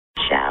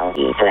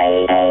Shall we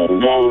play a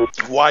game?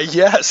 Why,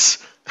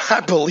 yes.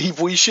 I believe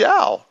we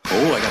shall.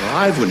 Oh, I got a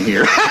live one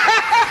here.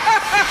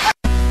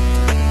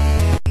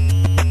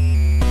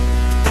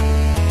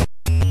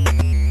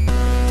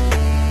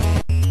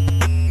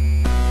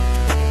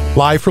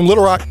 Live from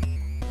Little Rock,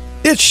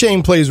 it's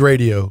Shane Plays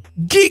Radio,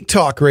 Geek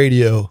Talk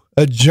Radio,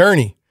 a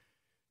journey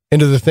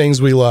into the things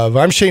we love.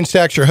 I'm Shane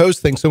Stacks, your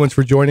host. Thanks so much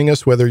for joining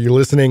us, whether you're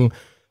listening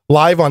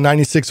live on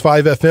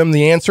 96.5 FM,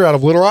 The Answer out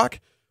of Little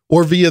Rock,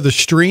 or via the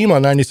stream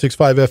on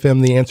 96.5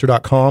 FM,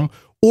 theanswer.com,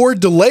 or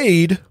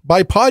delayed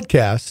by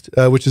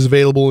podcast, which is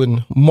available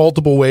in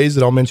multiple ways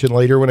that I'll mention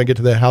later when I get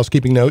to the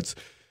housekeeping notes.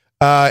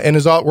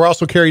 We're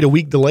also carried a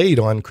week delayed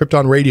on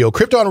Krypton Radio.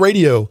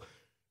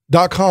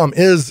 KryptonRadio.com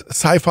is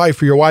SciFi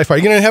for your Wi-Fi.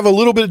 You're going to have a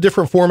little bit of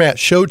different format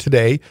show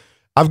today.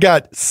 I've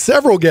got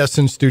several guests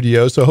in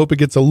studio, so I hope it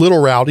gets a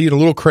little rowdy and a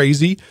little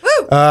crazy.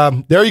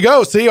 There you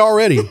go. See,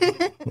 already.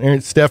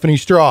 There's Stephanie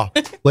Straw,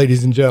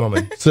 ladies and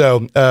gentlemen.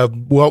 So,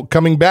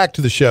 coming back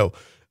to the show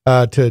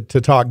to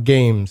talk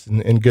games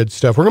and good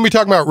stuff. We're going to be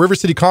talking about River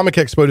City Comic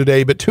Expo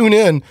today, but tune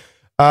in.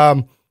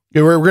 We're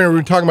going to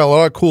be talking about a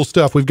lot of cool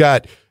stuff. We've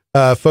got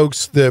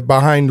folks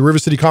behind River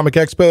City Comic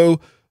Expo,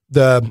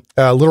 the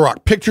Little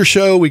Rock Picture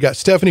Show. We got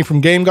Stephanie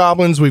from Game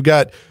Goblins. We've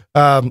got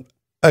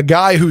a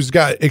guy who's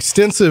got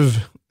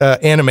extensive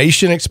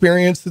animation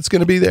experience that's going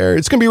to be there.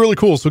 It's going to be really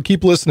cool, so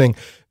keep listening.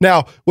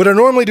 Now, what I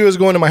normally do is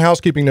go into my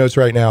housekeeping notes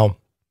right now,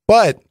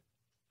 but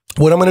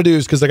what I'm going to do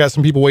is, because I got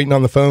some people waiting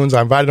on the phones,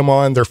 I invited them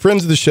on. They're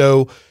friends of the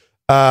show.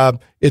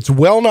 It's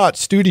Whalenought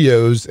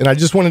Studios, and I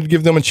just wanted to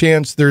give them a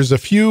chance. There's a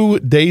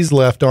few days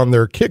left on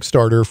their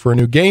Kickstarter for a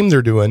new game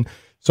they're doing,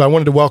 so I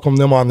wanted to welcome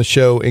them on the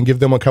show and give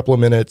them a couple of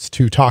minutes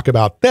to talk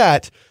about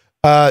that.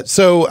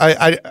 So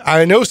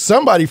I know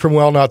somebody from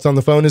Whalenough's on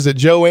the phone. Is it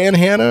Joe and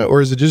Hannah,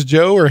 or is it just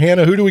Joe or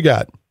Hannah? Who do we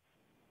got?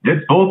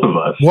 It's both of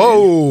us.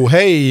 Whoa,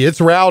 hey, it's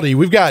rowdy.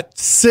 We've got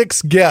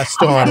 6 guests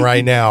on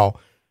right now.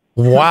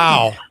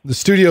 Wow, the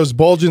studio's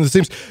bulging. The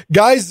seams.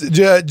 Guys,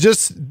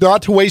 just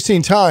not to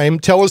wasting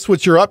time, tell us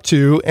what you're up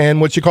to and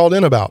what you called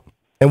in about.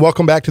 And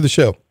welcome back to the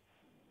show.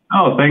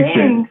 Oh, thanks,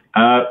 Shane.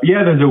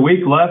 There's a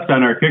week left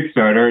on our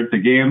Kickstarter. It's a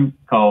game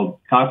called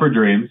Copper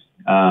Dreams.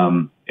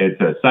 It's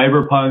a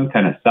cyberpunk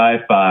kind of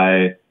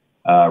sci-fi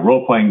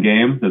role-playing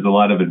game. There's a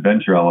lot of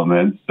adventure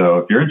elements. So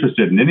if you're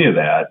interested in any of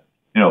that,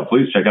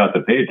 please check out the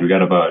page. We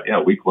got about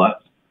a week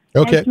left.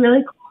 Okay. It's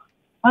really cool.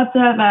 Lots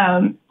of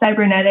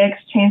cybernetics,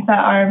 chainsaw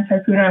arms,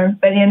 harpoon arms.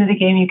 By the end of the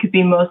game, you could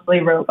be mostly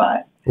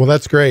robot. Well,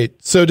 that's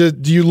great. So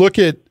do you look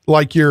at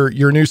like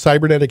your new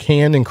cybernetic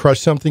hand and crush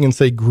something and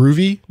say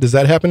groovy? Does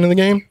that happen in the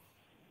game?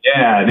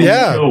 Yeah. They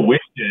kill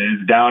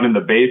witches down in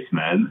the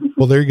basement.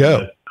 Well, there you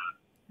go.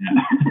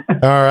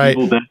 All right.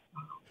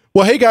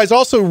 Well, hey guys,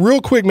 also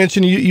real quick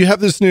mention, you have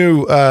this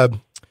new,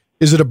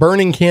 is it a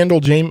burning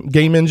candle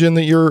game engine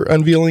that you're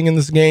unveiling in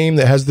this game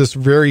that has this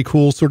very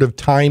cool sort of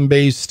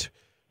time-based,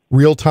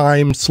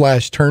 real-time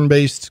 /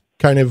 turn-based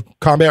kind of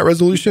combat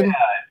resolution?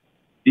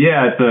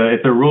 Yeah,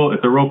 it's a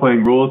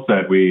role-playing rule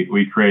set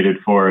we created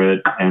for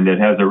it, and it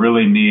has a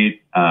really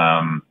neat,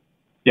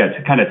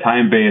 it's kind of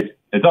time-based.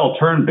 It's all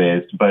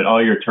turn-based, but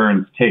all your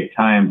turns take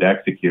time to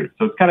execute.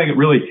 So it's kind of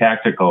really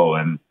tactical,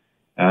 and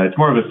it's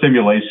more of a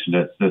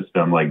simulation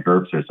system like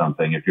GURPS or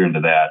something, if you're into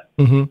that.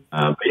 Mm-hmm.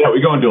 But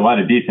we go into a lot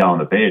of detail on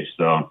the page,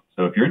 so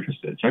if you're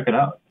interested, check it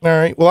out. All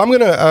right. Well, I'm going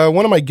to,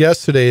 one of my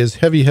guests today is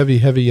heavy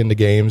into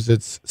games.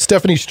 It's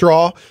Stephanie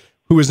Straw,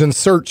 who is in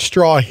Search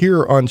Straw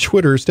here on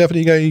Twitter.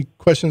 Stephanie, you got any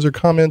questions or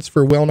comments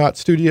for Whalenought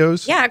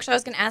Studios? Yeah, actually, I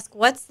was going to ask,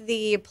 what's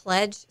the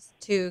pledge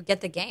to get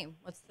the game?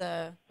 What's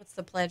the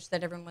pledge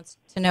that everyone wants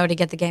to know to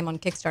get the game on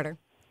Kickstarter?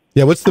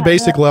 Yeah, what's the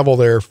basic level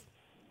there?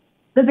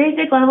 The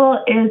basic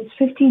level is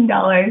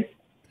 $15,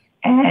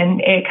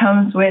 and it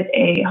comes with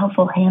a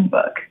helpful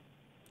handbook.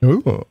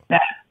 Ooh. That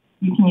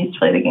you can use to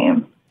play the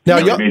game. Now,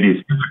 we made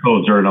these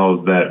physical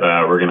journals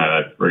that we're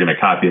gonna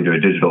copy into a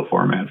digital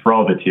format for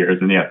all the tiers,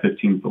 and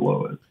 15 is the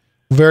lowest.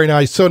 Very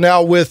nice. So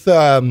now with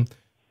Serpent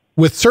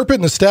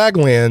and the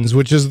Staglands,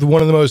 which is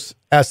one of the most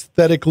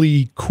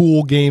aesthetically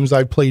cool games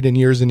I've played in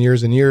years and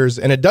years and years,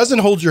 and it doesn't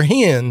hold your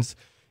hands.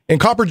 And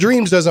Copper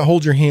Dreams doesn't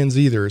hold your hands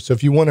either. So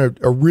if you want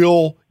a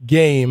real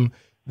game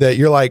that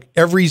you're like,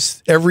 every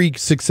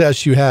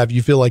success you have,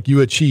 you feel like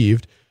you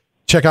achieved,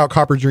 check out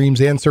Copper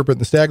Dreams and Serpent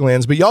and the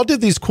Staglands. But y'all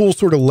did these cool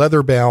sort of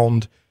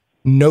leather-bound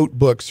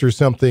notebooks or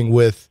something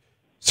with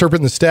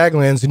Serpent and the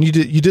Staglands, and you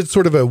did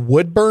sort of a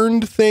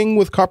wood-burned thing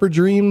with Copper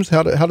Dreams.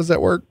 How does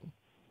that work?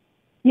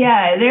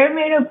 Yeah, they're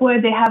made of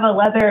wood. They have a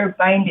leather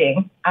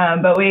binding,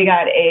 but we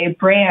got a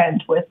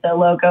brand with the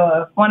logo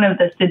of one of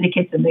the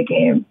syndicates in the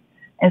game.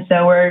 And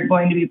so we're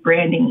going to be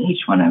branding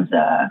each one of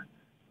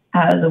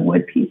the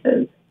wood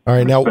pieces. All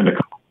right, now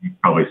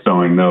probably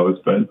sewing those,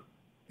 but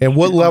and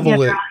what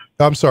level?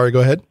 I'm sorry. Go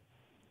ahead.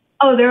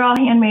 Oh, they're all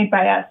handmade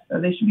by us, so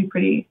they should be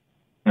pretty.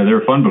 Yeah, they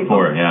were fun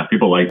before. Yeah,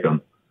 people like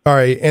them. All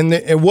right, and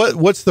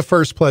what's the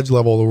first pledge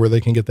level where they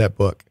can get that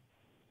book?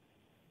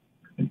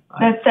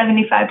 That's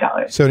 $75.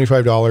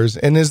 $75.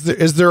 And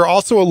is there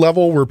also a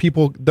level where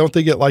people don't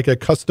they get like a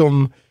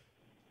custom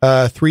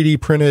 3D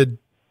printed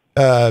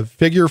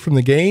figure from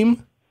the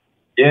game?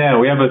 Yeah,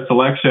 we have a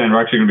selection.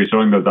 We're actually going to be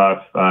showing those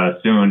off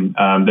soon.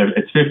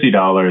 It's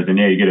 $50, and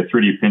you get a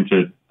 3D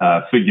printed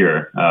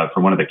figure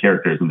from one of the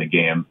characters in the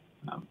game.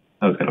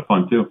 That was kind of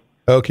fun too.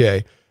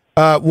 Okay.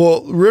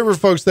 Well, River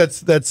folks,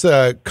 that's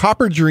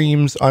Copper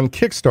Dreams on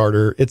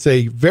Kickstarter. It's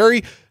a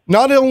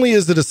not only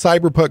is it a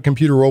cyberpunk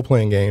computer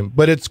role-playing game,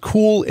 but it's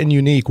cool and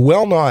unique.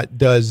 Whalenought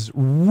does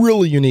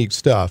really unique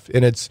stuff,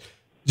 and it's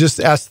just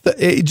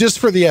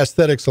for the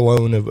aesthetics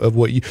alone of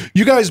what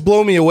you guys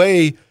blow me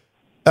away.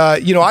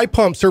 I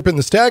pumped Serpent in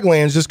the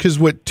Staglands just because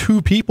what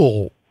two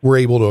people were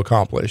able to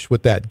accomplish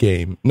with that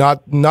game,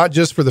 not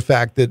just for the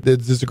fact that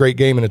it's a great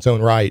game in its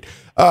own right.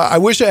 I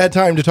wish I had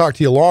time to talk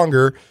to you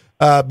longer,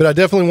 but I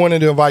definitely wanted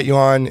to invite you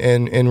on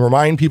and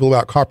remind people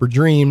about Copper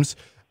Dreams.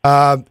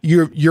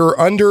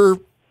 You're under,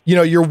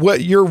 you're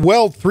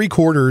well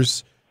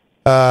 3/4.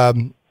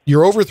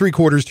 You're over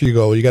 3/4 to your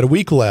goal. You got a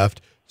week left,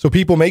 so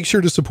people make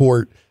sure to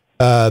support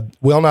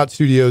Whalenought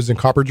Studios and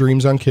Copper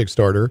Dreams on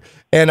Kickstarter.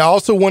 And I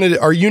also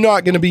are you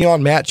not going to be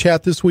on Matt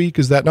Chat this week?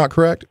 Is that not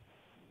correct?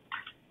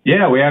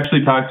 Yeah, we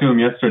actually talked to him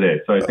yesterday,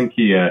 so I think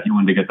he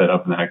wanted to get that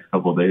up in the next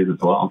couple of days as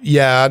well.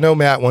 Yeah, I know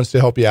Matt wants to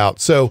help you out.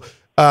 So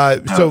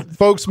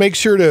folks, make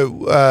sure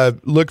to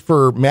look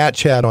for Matt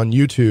Chat on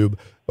YouTube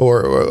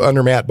or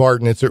under Matt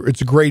Barton. It's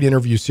a great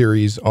interview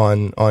series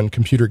on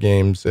computer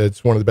games.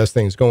 It's one of the best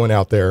things going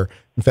out there.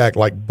 In fact,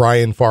 like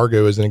Brian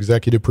Fargo is an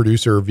executive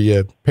producer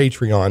via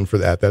Patreon for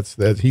that. That's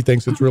he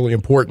thinks it's really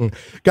important.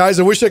 Guys,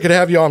 I wish I could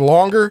have you on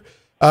longer,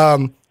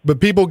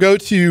 but people go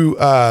to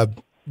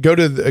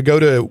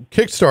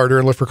Kickstarter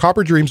and look for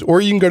Copper Dreams,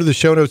 or you can go to the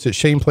show notes at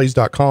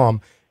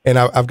shaneplays.com, and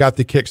I've got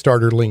the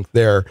Kickstarter link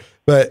there.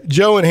 But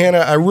Joe and Hannah,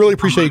 I really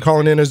appreciate you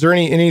calling in. Is there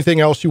anything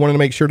else you wanted to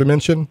make sure to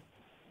mention?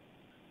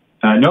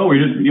 No, we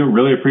just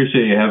really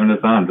appreciate you having us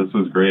on. This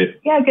was great.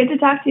 Yeah, good to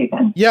talk to you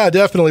again. Yeah,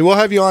 definitely. We'll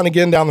have you on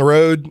again down the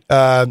road.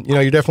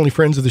 You're definitely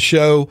friends of the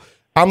show.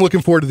 I'm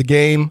looking forward to the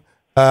game.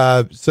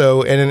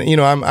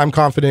 I'm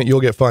confident you'll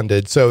get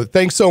funded. So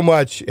thanks so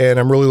much, and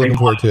I'm really looking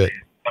forward to it.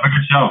 Have a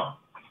good show.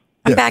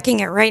 I'm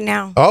backing it right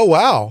now. Oh,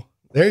 wow.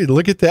 There you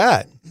look at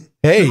that.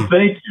 Hey, thank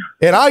you.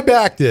 And I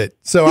backed it.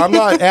 So I'm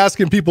not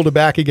asking people to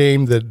back a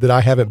game that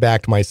I haven't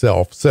backed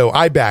myself. So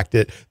I backed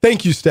it.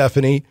 Thank you,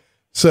 Stephanie.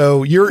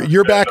 So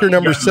you're backer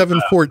number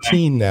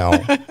 714 now.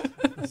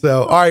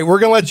 So, all right, we're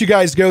going to let you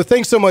guys go.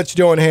 Thanks so much,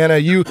 Joe and Hannah.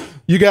 You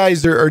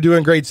guys are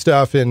doing great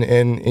stuff, and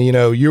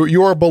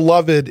you're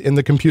beloved in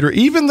the computer.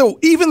 Even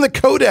the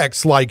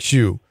Codex likes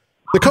you.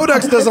 The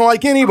Codex doesn't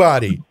like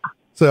anybody.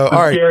 So,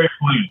 all right.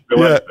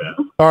 Yeah.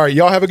 All right,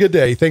 y'all have a good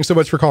day. Thanks so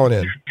much for calling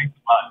in.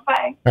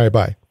 Bye. All right,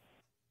 bye.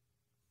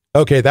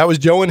 Okay, that was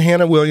Joe and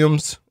Hannah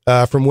Williams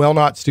from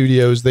Whalenought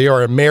Studios. They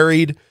are a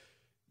married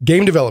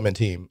game development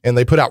team, and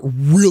they put out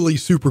really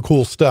super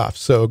cool stuff.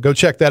 So go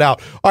check that out.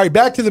 All right,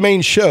 back to the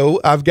main show.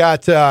 I've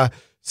got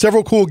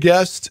several cool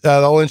guests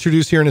I'll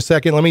introduce here in a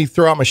second. Let me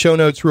throw out my show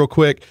notes real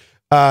quick.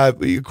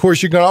 Of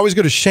course, you can always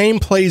go to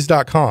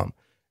shaneplays.com.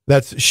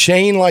 That's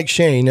Shane like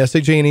Shane,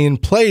 S-H-A-N-E,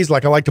 and plays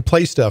like I like to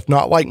play stuff.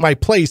 Not like my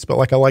place, but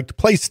like I like to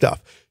play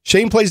stuff.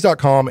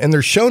 shaneplays.com, and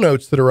there's show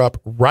notes that are up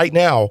right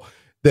now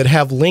that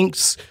have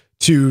links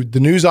to the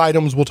news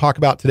items we'll talk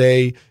about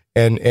today,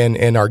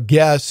 and our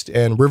guest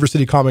and River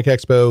City Comic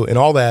Expo and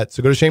all that.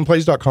 So go to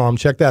shaneplays.com,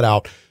 check that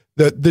out.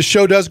 The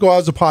show does go out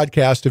as a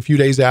podcast a few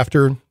days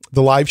after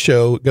the live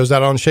show. It goes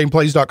out on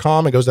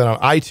shaneplays.com. It goes out on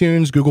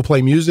iTunes, Google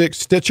Play Music,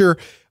 Stitcher.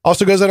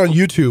 Also goes out on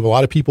YouTube. A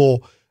lot of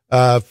people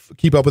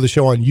keep up with the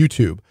show on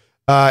YouTube.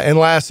 And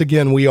last,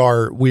 again, we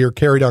are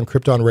carried on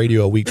Krypton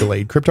Radio a week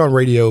delayed.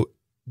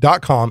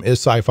 KryptonRadio.com is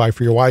SciFi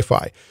for your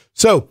Wi-Fi.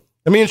 So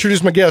let me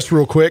introduce my guests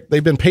real quick.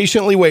 They've been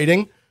patiently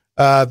waiting.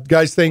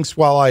 Guys, thanks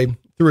while I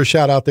threw a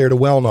shout out there to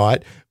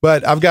Whalenought.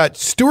 But I've got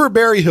Stuart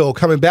Berryhill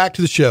coming back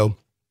to the show.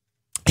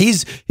 He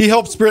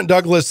helps Brent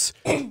Douglas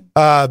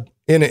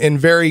in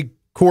very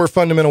core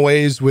fundamental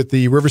ways with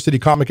the River City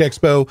Comic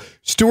Expo.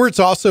 Stuart's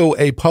also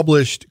a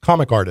published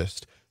comic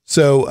artist.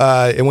 So,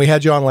 and we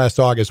had you on last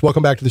August.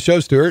 Welcome back to the show,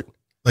 Stuart.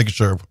 Thank you,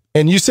 sir.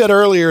 And you said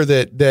earlier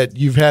that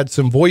you've had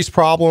some voice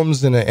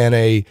problems and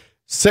a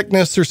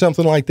sickness or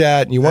something like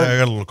that. And you weren't. I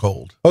got a little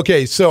cold.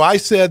 Okay, so I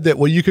said that,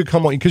 well, you could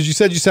come on because you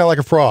said you sound like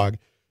a frog.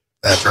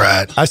 That's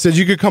right. I said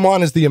you could come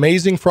on as the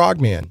Amazing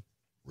Frogman.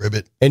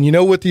 Ribbit. And you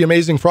know what the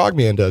Amazing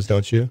Frogman does,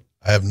 don't you?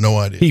 I have no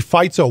idea. He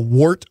fights a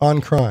wart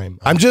on crime.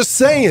 I'm just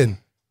saying.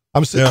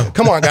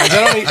 Come on, guys.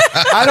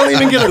 I don't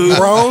even get a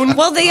groan.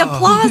 Well, the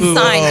applause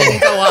sign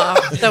didn't go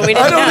off, so we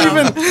didn't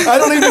I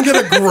don't even get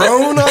a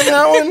groan on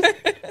that one.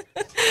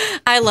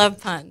 I love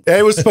puns.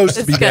 It was supposed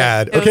to be good.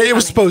 bad. It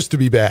was supposed to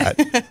be bad.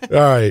 All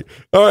right.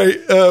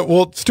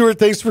 Well, Stuart,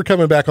 thanks for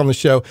coming back on the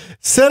show.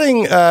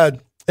 Setting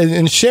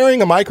and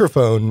sharing a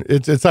microphone.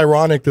 It's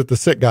ironic that the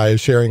sick guy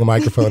is sharing a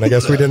microphone. I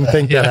guess we didn't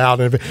think that out.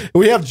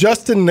 We have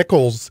Justin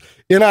Nichols,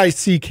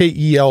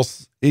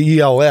 Nickels,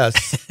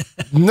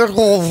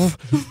 Nichols,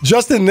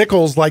 Justin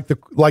Nichols, like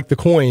the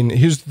coin.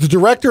 He's the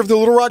director of the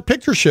Little Rock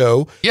Picture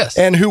Show. Yes.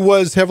 And who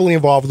was heavily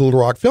involved with the Little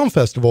Rock Film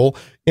Festival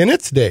in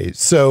its days.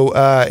 So,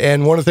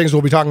 and one of the things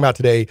we'll be talking about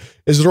today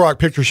is the Little Rock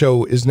Picture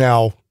Show is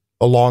now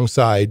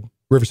alongside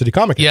River City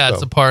Comic Expo. Yeah,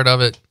 it's a part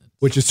of it.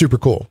 Which is super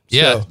cool.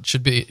 Yeah, So, it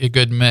should be a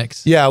good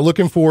mix. yeah,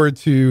 looking forward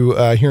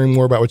to hearing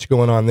more about what's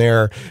going on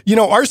there. You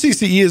know,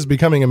 RCCE is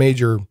becoming a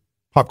major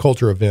pop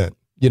culture event,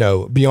 you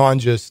know, beyond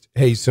just,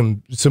 hey,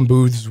 some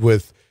booths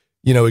with,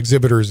 you know,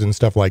 exhibitors and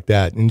stuff like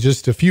that. In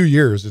just a few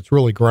years, it's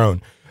really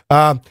grown.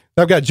 I've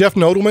got Jeff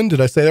Nodelman.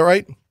 Did I say that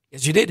right?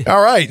 Yes, you did.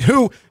 All right.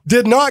 Who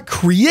did not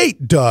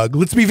create Doug,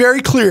 let's be very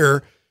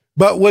clear,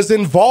 but was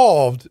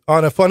involved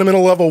on a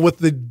fundamental level with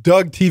the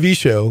Doug TV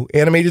show,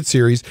 animated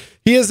series.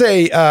 He is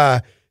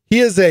a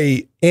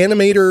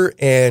animator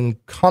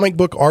and comic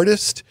book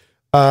artist,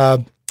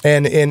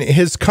 and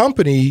his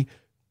company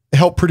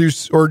helped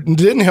produce, or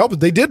didn't help,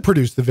 they did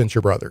produce the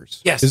Venture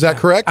Brothers. Yes. Is that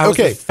correct? I was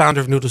Okay. the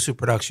founder of Noodle Soup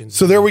Productions.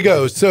 So there we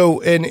go.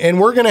 So,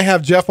 and we're going to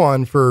have Jeff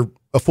on for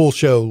a full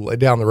show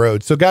down the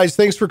road. So guys,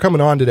 thanks for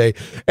coming on today.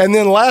 And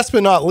then last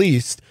but not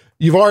least,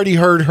 you've already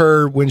heard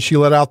her when she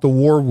let out the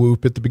war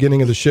whoop at the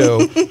beginning of the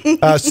show.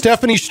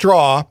 Stephanie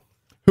Straw,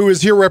 who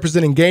is here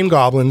representing Game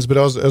Goblins, but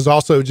is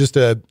also just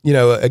a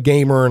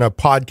gamer and a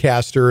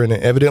podcaster and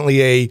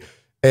evidently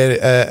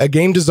a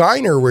game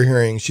designer. We're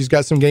hearing she's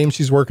got some games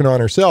she's working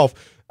on herself.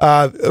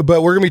 But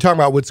we're going to be talking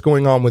about what's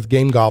going on with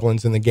Game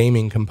Goblins and the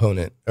gaming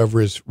component of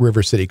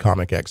River City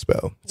Comic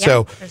Expo. Yeah,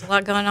 So there's a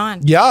lot going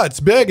on. yeah,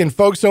 it's big. And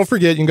folks, don't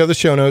forget, you can go to the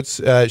show notes,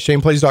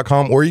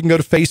 shaneplays.com, or you can go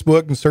to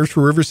Facebook and search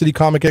for River City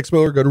Comic Expo,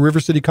 or go to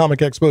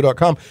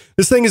rivercitycomicexpo.com.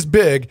 This thing is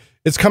big.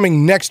 It's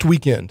coming next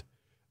weekend,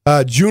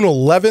 June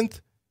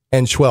 11th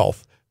and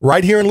 12th,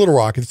 right here in Little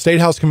Rock at the State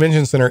House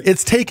Convention Center.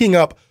 It's taking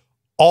up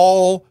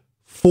all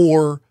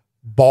 4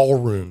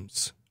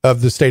 ballrooms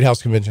of the State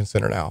House Convention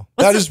Center now.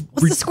 What's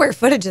the square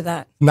footage of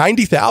that?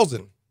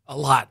 90,000. a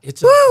lot.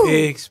 It's a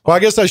big spot. Well, I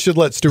guess I should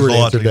let Stuart There's a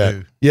lot answer to that.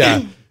 do.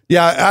 Yeah.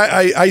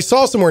 Yeah, I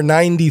saw somewhere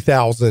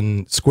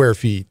 90,000 square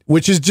feet,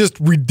 which is just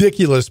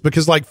ridiculous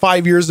because like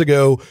 5 years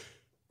ago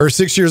or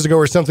 6 years ago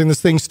or something, this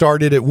thing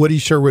started at Woody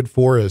Sherwood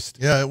Forest.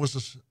 Yeah, it was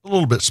just a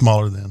little bit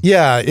smaller then.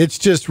 Yeah, it's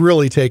just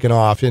really taken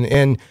off.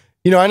 And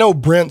you know, I know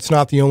Brent's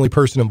not the only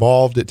person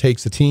involved. It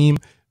takes a team,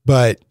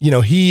 but you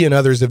know, he and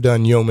others have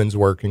done yeoman's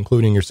work,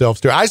 including yourself,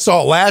 Stuart. I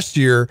saw it last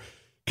year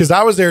because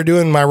I was there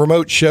doing my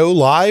remote show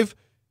live.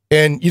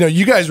 And, you know,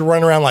 you guys were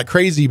running around like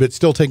crazy, but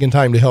still taking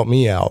time to help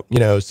me out, you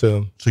know,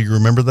 so. So you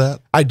remember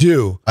that? I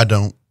do. I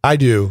don't. I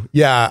do.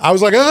 Yeah. I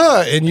was like,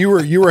 and you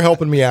were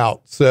helping me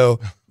out. So,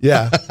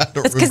 yeah.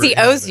 That's because he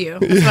owes you.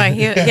 That's why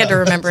he had to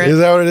remember it. Is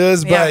that what it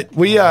is? Yeah. But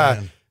we,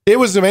 it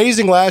was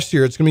amazing last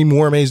year. It's going to be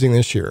more amazing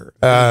this year.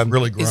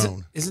 Really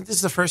grown. Isn't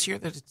this the first year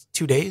that it's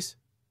 2 days?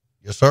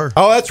 Yes, sir.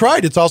 Oh, that's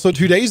right. It's also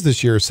 2 days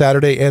this year,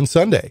 Saturday and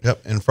Sunday.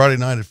 Yep. And Friday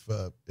night,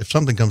 if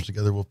something comes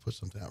together, we'll put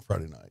something out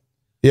Friday night.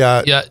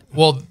 Yeah. Yeah.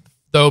 Well,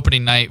 the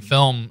opening night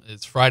film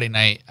is Friday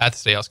night at the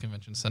State House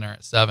Convention Center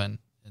at 7.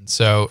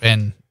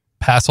 And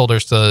pass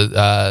holders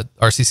to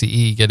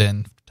RCCE get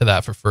in to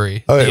that for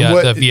free.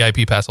 Okay, the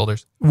VIP pass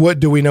holders. What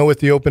do we know what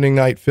the opening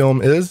night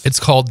film is? It's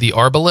called The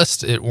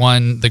Arbalist. It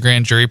won the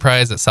grand jury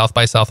prize at South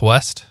by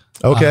Southwest.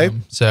 Okay.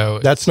 So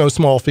That's no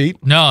small feat.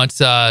 no, it's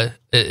a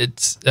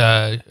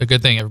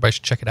good thing. Everybody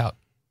should check it out.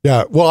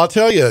 Yeah. Well, I'll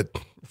tell you,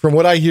 from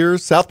what I hear,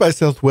 South by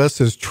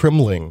Southwest is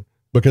trembling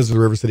because of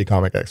the River City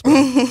Comic Expo.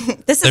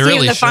 This They is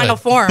really even the final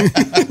should. form.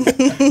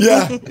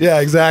 Yeah,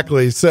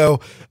 exactly.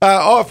 So,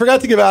 I forgot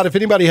to give out, if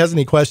anybody has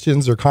any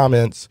questions or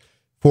comments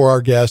for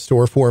our guest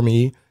or for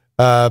me,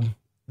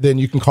 then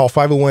you can call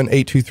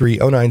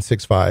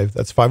 501-823-0965.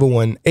 That's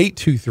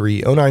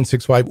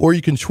 501-823-0965. Or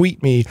you can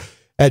tweet me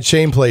at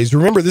Shane Plays.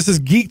 Remember, this is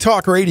Geek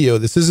Talk Radio.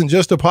 This isn't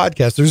just a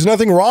podcast. There's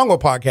nothing wrong with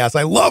podcasts.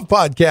 I love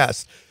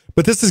podcasts.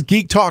 But this is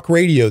Geek Talk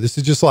Radio. This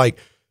is just like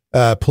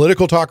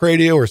political talk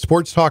radio or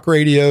sports talk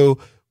radio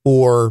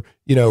or,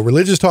 you know,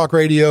 religious talk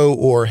radio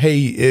or,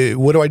 hey,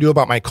 what do I do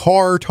about my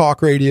car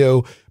talk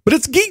radio? But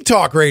it's Geek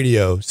Talk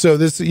Radio. So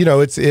this, you know,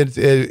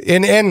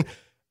 and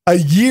a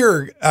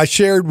year I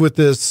shared with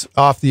this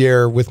off the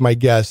air with my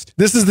guest.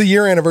 This is the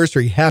year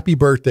anniversary. Happy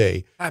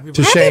birthday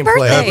to Shane Happy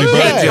Play. birthday,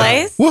 Shane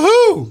Plays.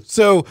 Woohoo!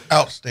 So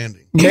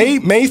Outstanding.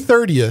 May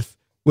 30th,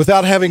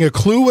 without having a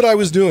clue what I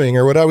was doing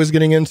or what I was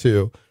getting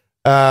into,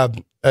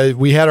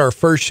 we had our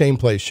first Shane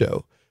Play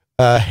show,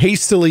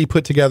 hastily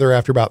put together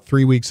after about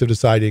 3 weeks of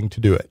deciding to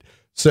do it.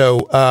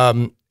 So,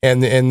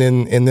 and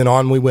then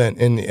on we went,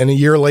 and a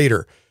year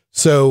later,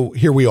 so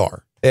here we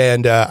are.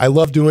 And I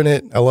love doing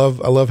it. I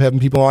love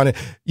having people on it.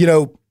 You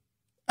know,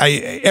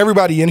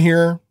 everybody in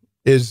here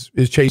is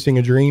chasing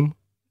a dream,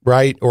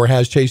 right? Or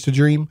has chased a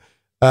dream.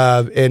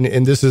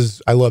 And this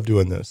is, I love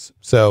doing this.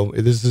 So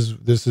this is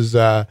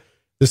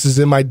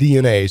in my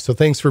DNA. So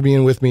thanks for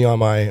being with me on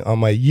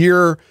my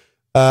year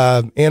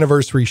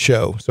anniversary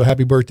show. So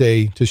happy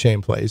birthday to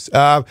Shane Plays.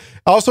 I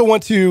also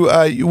want to,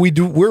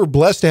 we're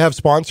blessed to have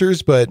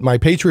sponsors, but my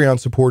Patreon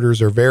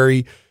supporters are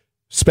very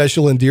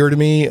special and dear to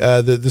me.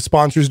 The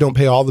sponsors don't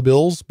pay all the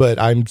bills, but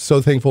I'm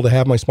so thankful to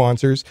have my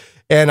sponsors.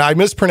 And I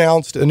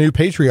mispronounced a new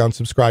Patreon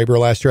subscriber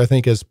last year, I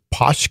think, as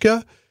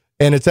Pashka.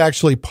 And it's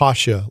actually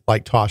Pasha,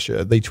 like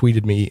Tasha. They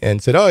tweeted me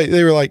and said,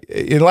 they were like,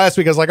 in last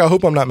week, I was like, I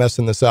hope I'm not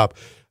messing this up.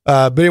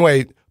 But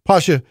anyway,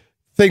 Pasha,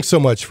 thanks so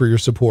much for your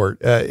support.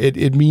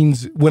 It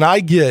means when I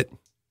get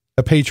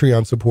a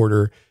Patreon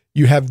supporter,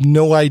 you have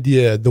no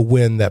idea the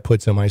win that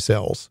puts in my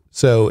sales.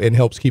 So it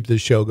helps keep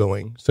this show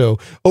going. So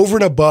over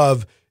and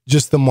above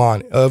just the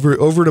over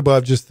and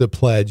above just the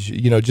pledge,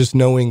 just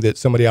knowing that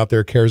somebody out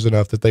there cares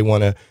enough that they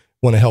want to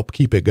help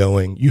keep it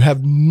going. You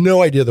have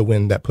no idea the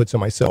win that puts in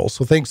my sales.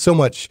 So thanks so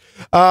much.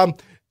 And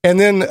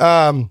then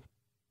last,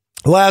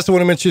 I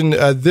want to mention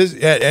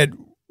this at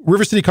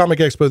River City Comic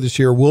Expo this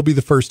year will be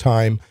the first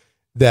time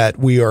that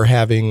we are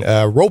having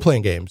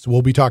role-playing games.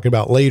 We'll be talking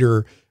about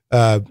later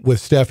with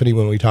Stephanie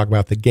when we talk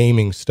about the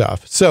gaming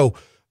stuff. So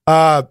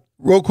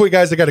real quick,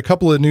 guys, I got a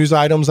couple of news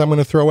items I'm going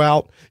to throw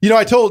out.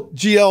 I told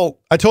GL,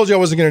 I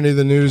wasn't going to do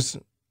the news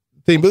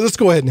thing, but let's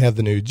go ahead and have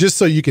the news just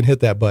so you can hit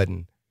that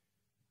button.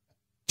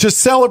 Just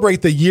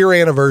celebrate the year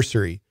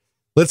anniversary.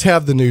 Let's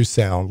have the news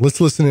sound. Let's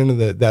listen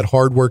into that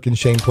hard working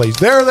Shane plays.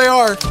 There they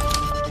are.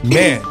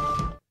 Man,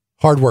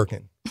 hard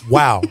working.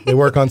 Wow. They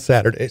work on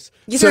Saturdays.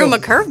 You threw him a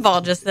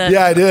curveball just then.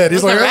 Yeah, I did.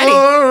 He's like,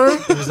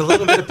 There was a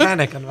little bit of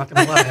panic. I'm not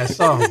going to lie. I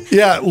saw him.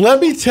 Yeah.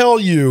 Let me tell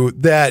you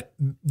that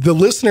the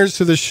listeners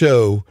to the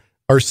show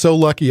are so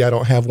lucky I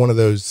don't have one of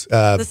those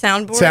the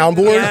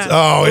soundboards. Yeah.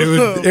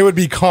 Oh, it would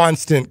be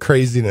constant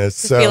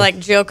craziness. Just be like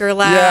Joker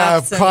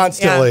laughs. Yeah,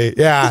 constantly.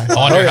 Yeah. I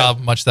wonder how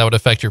much that would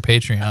affect your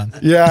Patreon.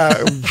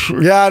 Yeah,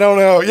 I don't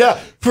know. Yeah,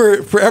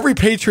 for every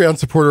Patreon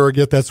supporter I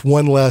get, that's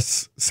one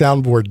less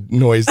soundboard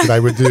noise that I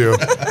would do.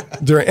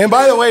 And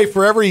by the way,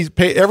 for every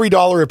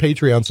 $1 of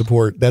Patreon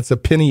support, that's a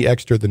penny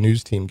extra the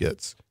news team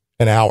gets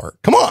an hour.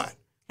 Come on.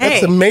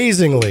 That's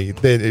amazingly.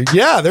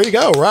 Yeah, there you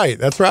go. Right.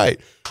 That's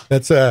right.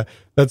 That's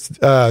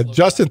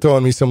Justin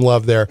throwing me some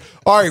love there.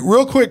 All right,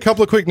 real quick,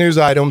 couple of quick news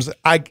items.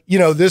 I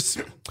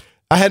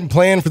hadn't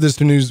planned for this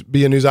to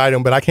be a news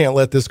item, but I can't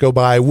let this go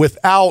by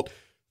without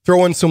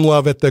throwing some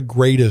love at the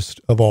greatest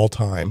of all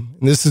time.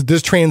 And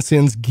this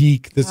transcends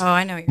geek.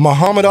 I know.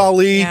 Muhammad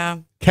Ali,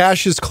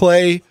 Cassius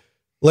Clay,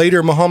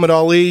 later Muhammad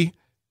Ali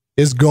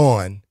is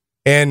gone.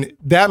 And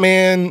that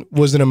man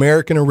was an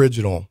American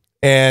original.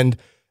 And,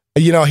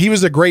 he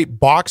was a great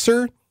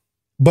boxer,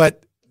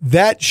 but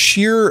that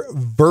sheer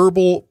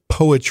verbal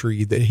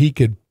poetry that he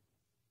could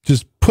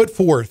just put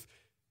forth,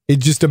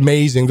 it's just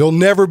amazing. There'll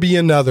never be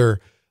another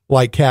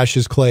like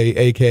Cassius Clay,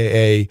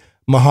 a.k.a.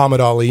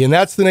 Muhammad Ali. And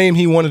that's the name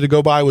he wanted to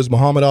go by, was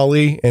Muhammad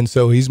Ali. And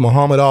so he's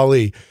Muhammad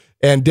Ali.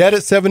 And dead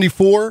at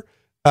 74,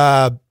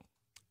 we're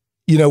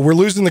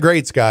losing the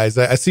greats, guys.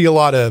 I see a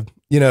lot of,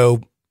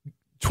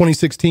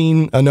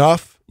 2016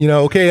 enough,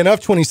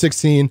 enough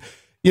 2016,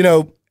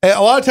 a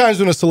lot of times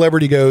when a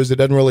celebrity goes, it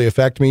doesn't really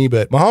affect me,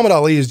 but Muhammad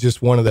Ali is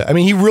just one of the,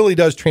 he really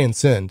does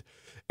transcend.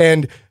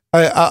 And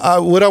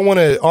what I want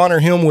to honor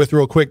him with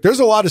real quick, there's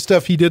a lot of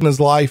stuff he did in his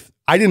life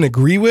I didn't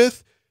agree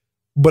with,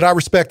 but I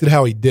respected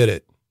how he did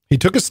it. He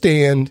took a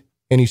stand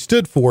and he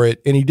stood for it,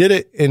 and he did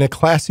it in a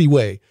classy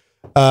way,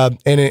 and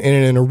in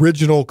an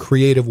original,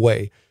 creative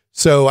way.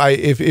 So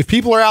if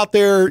people are out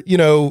there,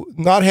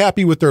 not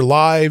happy with their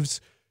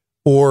lives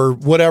or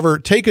whatever,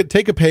 take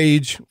a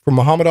page from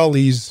Muhammad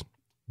Ali's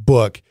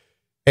book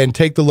and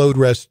take the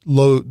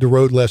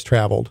road less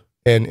traveled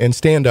and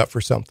stand up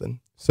for something.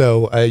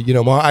 So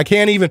I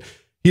can't even,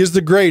 he is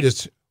the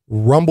greatest.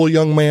 Rumble,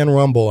 young man,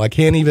 rumble. I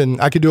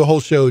could do a whole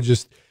show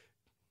just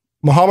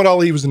Muhammad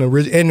Ali was an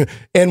original.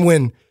 And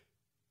when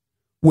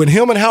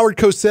him and Howard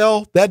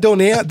Cosell, that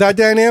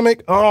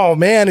dynamic, oh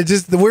man, it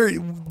just,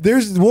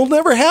 we'll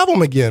never have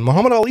him again.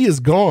 Muhammad Ali is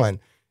gone.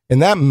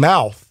 And that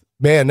mouth,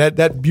 man,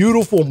 that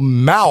beautiful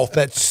mouth,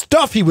 that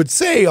stuff he would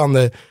say on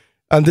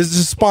this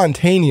is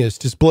spontaneous,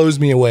 just blows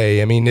me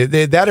away.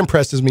 That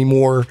impresses me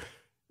more.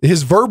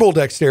 His verbal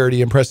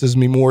dexterity impresses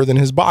me more than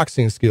his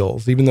boxing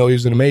skills, even though he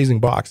was an amazing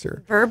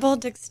boxer. Verbal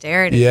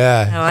dexterity.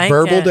 Yeah.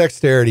 Verbal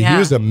dexterity. Yeah. He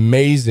was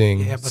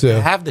amazing. Yeah, but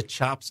to have the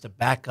chops to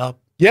back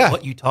up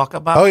what you talk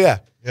about. Oh, yeah.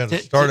 Yeah, to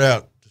start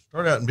out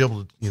and be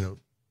able to,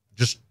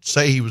 just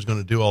say he was going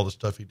to do all the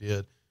stuff he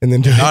did. And then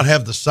not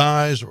have the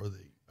size or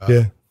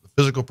the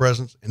physical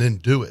presence, and then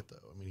do it, though.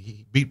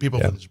 He beat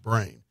people with his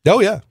brain. Oh,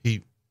 yeah.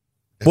 The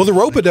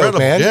rope-a-dope,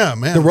 man. Yeah,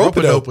 man. The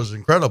rope-a-dope was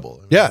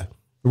incredible. The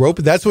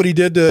that's what he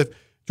did to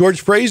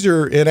George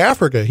Fraser in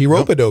Africa. He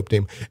rope-a-doped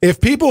him.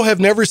 If people have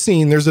never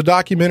seen, there's a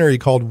documentary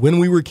called When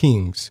We Were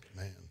Kings.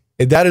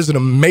 Man. That is an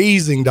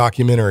amazing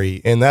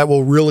documentary, and that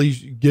will really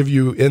give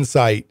you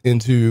insight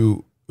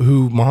into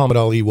who Muhammad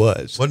Ali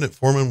was. Wasn't it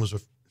Foreman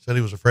said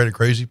he was afraid of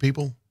crazy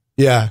people?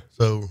 Yeah.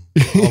 So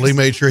Ali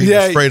made sure he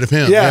was afraid of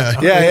him.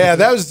 Yeah.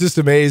 That was just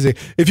amazing.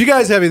 If you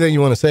guys have anything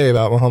you want to say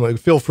about Muhammad,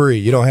 feel free.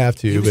 You don't have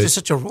to. He was just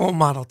such a role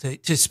model to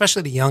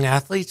especially the young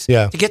athletes.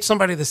 Yeah. To get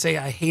somebody to say,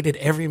 I hated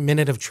every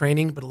minute of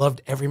training, but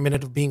loved every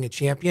minute of being a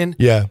champion.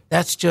 Yeah.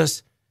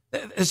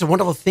 It's a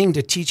wonderful thing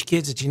to teach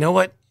kids that, you know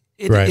what?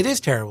 It is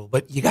terrible,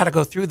 but you got to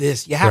go through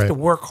this. You have to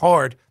work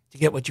hard to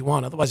get what you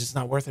want. Otherwise, it's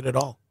not worth it at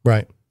all.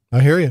 Right. I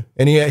hear you.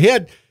 And he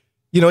had,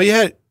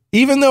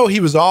 even though he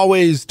was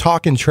always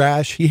talking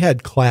trash, he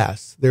had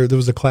class. There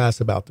was a class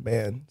about the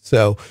man.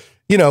 So,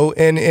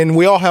 and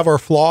we all have our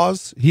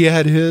flaws. He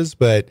had his,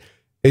 but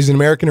he's an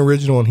American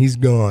original and he's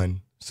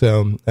gone.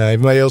 So if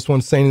anybody else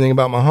wants to say anything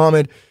about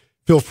Muhammad,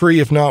 feel free.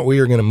 If not, we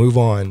are going to move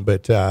on.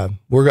 But I'm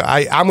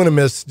going to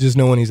miss just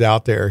knowing he's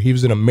out there. He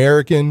was an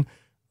American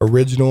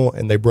original,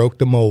 and they broke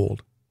the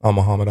mold on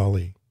Muhammad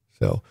Ali.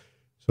 So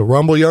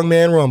rumble, young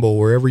man, rumble,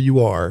 wherever you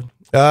are.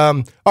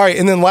 All right,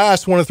 and then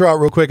last, want to throw out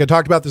real quick. I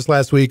talked about this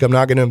last week. I'm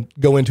not going to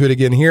go into it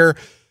again here.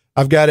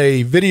 I've got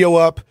a video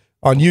up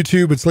on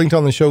YouTube. It's linked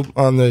on the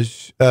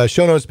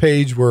show notes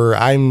page, where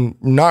I'm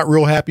not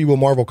real happy with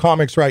Marvel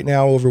Comics right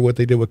now over what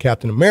they did with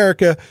Captain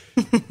America.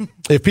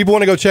 If people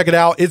want to go check it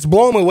out, it's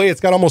blowing me away. It's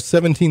got almost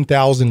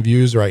 17,000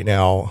 views right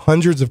now,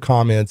 hundreds of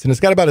comments, and it's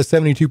got about a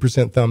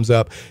 72% thumbs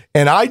up.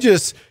 And I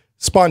just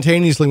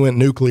spontaneously went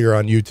nuclear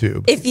on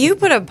YouTube. If you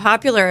put a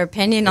popular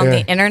opinion on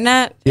the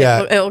internet,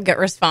 it will get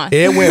response.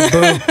 It went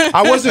boom.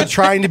 I wasn't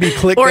trying to be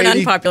clickbaity. Or an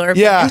unpopular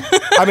opinion. Yeah.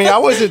 I mean, I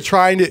wasn't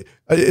trying to.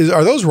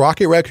 Are those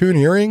Rocket Raccoon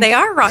earrings? They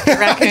are Rocket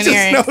Raccoon I just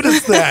earrings.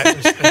 noticed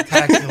that. They're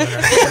spectacular.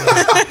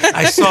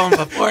 I saw them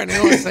before, and they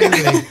don't say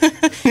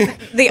anything.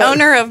 The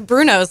owner of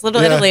Bruno's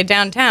Little Italy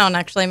downtown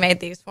actually made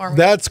these for me.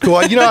 That's cool.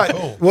 All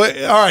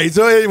right,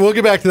 so we'll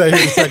get back to that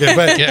here in a second.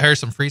 But get her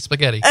some free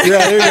spaghetti.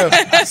 Yeah, there you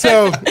go.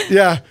 So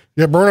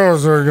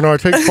Bruno's are, I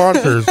take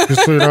sponsors,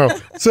 just so you know.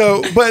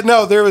 So, but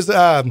no, there was,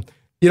 I'm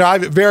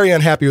very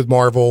unhappy with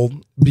Marvel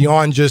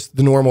beyond just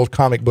the normal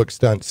comic book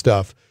stunt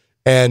stuff.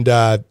 And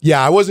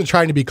I wasn't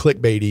trying to be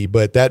clickbaity,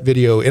 but that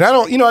video, and I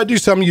don't, I do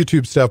some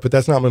YouTube stuff, but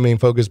that's not my main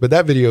focus. But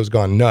that video has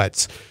gone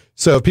nuts.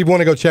 So if people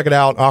want to go check it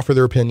out, offer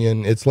their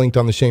opinion, it's linked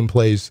on the Shane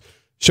Plays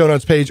show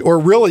notes page. Or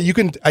really,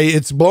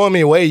 it's blowing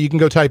me away. You can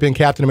go type in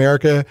Captain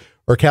America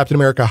or Captain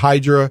America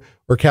Hydra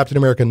or Captain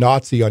America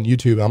Nazi on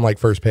YouTube. I'm like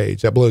first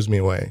page. That blows me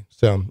away.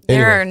 So anyway.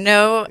 There are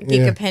no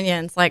geek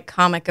opinions like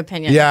comic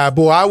opinions. Yeah,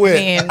 boy,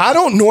 I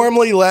don't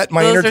normally let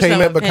my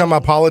entertainment become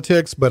my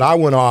politics, but I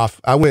went off.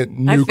 I went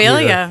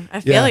nuclear. I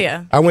feel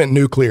you. I went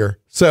nuclear.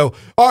 So,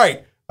 all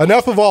right,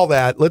 enough of all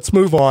that. Let's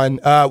move on.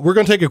 We're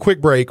going to take a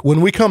quick break. When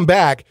we come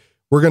back,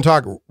 we're going to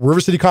talk River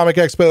City Comic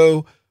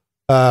Expo,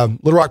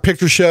 Little Rock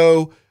Picture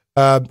Show.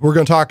 We're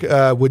going to talk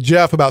with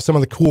Jeff about some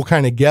of the cool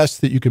kind of guests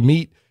that you can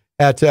meet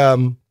at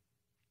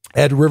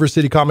River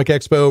City Comic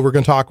Expo. We're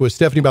going to talk with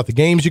Stephanie about the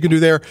games you can do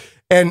there.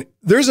 And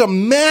there's a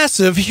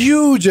massive,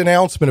 huge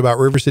announcement about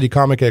River City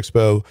Comic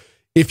Expo.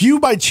 If you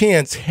by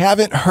chance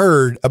haven't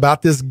heard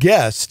about this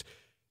guest,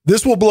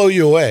 this will blow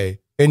you away.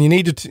 And you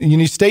need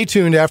to stay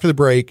tuned after the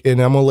break. And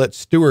I'm going to let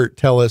Stuart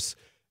tell us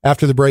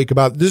after the break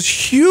about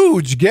this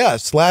huge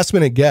guest, last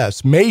minute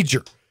guest,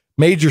 major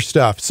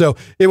stuff. So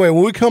anyway,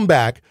 when we come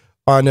back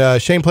on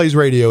Shane Plays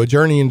Radio, a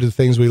journey into the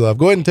things we love,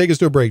 go ahead and take us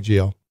to a break,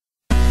 GL.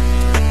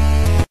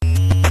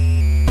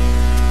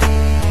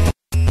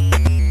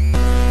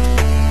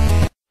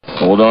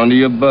 Hold on to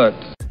your butts.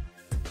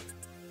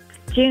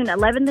 June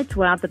 11th to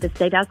 12th at the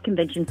State House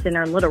Convention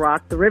Center in Little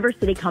Rock, the River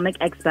City Comic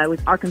Expo is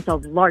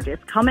Arkansas's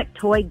largest comic,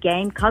 toy,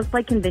 game,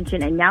 cosplay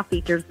convention and now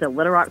features the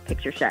Little Rock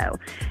Picture Show.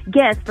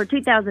 Guests for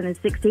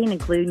 2016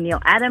 include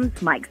Neil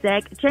Adams, Mike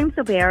Zeck, James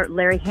Aubert,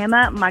 Larry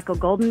Hama, Michael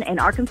Golden, and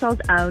Arkansas's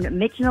own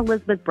Mitch and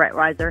Elizabeth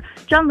Brettweiser,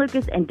 John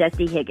Lucas, and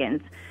Dusty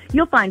Higgins.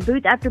 You'll find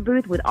booth after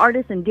booth with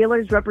artists and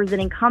dealers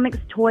representing comics,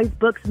 toys,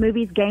 books,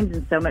 movies, games,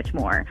 and so much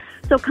more.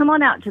 So come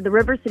on out to the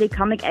River City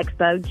Comic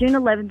Expo, June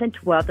 11th and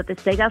 12th at the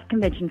State House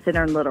Convention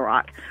Center in Little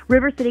Rock.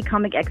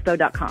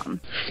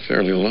 RiverCityComicExpo.com.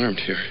 Fairly alarmed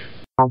here.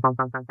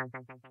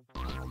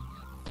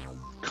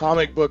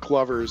 Comic book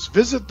lovers,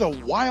 visit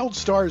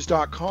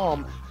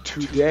thewildstars.com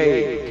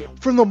today.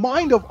 From the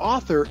mind of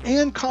author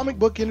and comic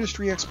book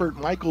industry expert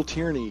Michael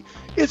Tierney,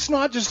 it's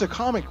not just a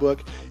comic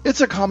book,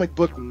 it's a comic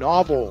book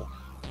novel.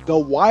 The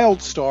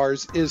Wild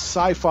Stars is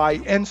sci-fi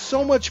and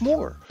so much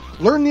more.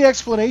 Learn the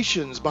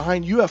explanations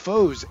behind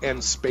UFOs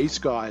and space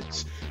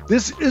gods.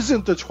 This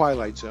isn't the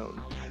Twilight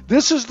Zone.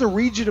 This is the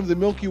region of the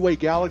Milky Way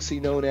galaxy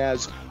known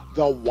as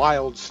the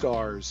Wild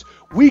Stars.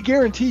 We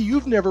guarantee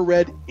you've never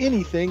read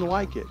anything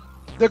like it.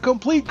 The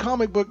complete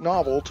comic book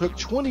novel took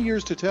 20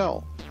 years to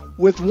tell,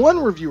 with one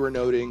reviewer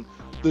noting,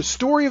 the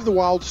story of the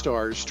Wild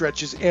Stars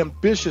stretches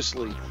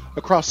ambitiously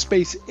across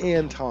space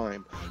and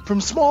time, from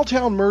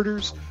small-town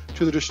murders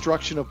to the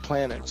destruction of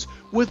planets,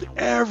 with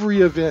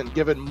every event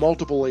given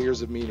multiple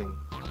layers of meaning.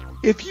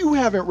 If you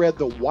haven't read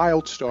The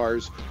Wild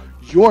Stars,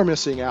 you're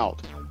missing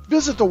out.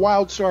 Visit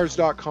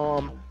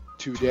thewildstars.com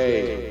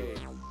today.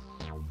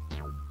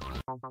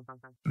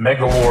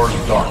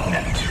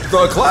 MegaWars.net.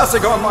 The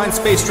classic online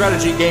space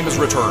strategy game has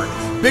returned,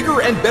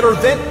 bigger and better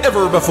than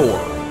ever before.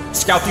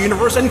 Scout the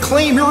universe and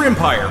claim your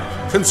empire.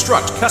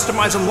 Construct,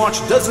 customize, and launch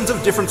dozens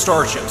of different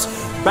starships.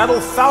 Battle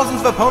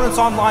thousands of opponents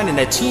online in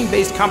a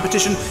team-based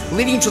competition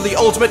leading to the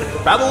ultimate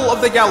Battle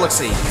of the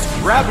Galaxies.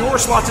 Grab your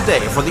slot today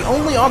for the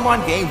only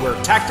online game where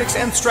tactics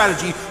and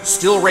strategy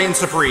still reign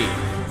supreme.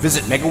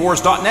 Visit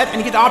megawars.net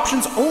and get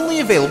options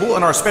only available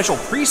in our special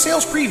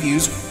pre-sales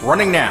previews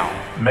running now.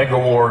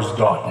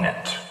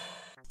 megawars.net.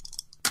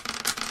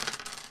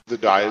 The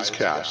die is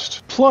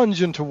cast.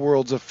 Plunge into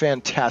worlds of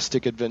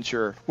fantastic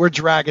adventure where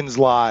dragons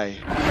lie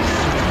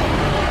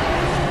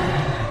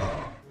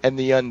and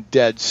the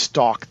undead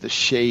stalk the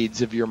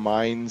shades of your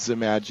mind's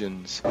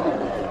imagines.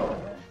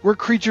 Where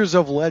creatures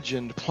of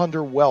legend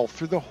plunder wealth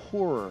through the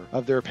horror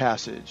of their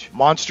passage.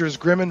 Monsters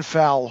grim and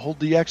foul hold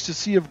the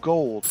ecstasy of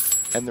gold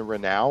and the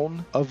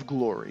renown of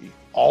glory.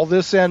 All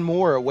this and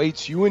more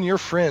awaits you and your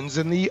friends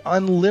in the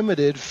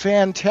unlimited,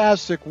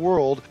 fantastic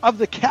world of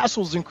the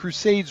Castles and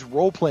Crusades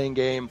role-playing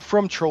game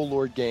from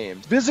Trollord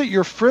Games. Visit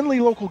your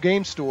friendly local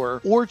game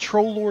store or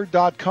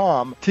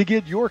Trollord.com to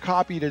get your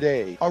copy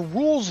today. A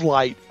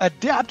rules-light,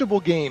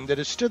 adaptable game that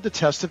has stood the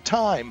test of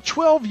time.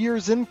 12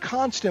 years in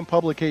constant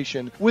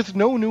publication with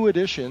no new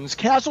additions.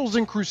 Castles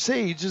and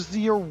Crusades is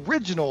the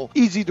original,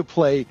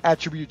 easy-to-play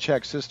attribute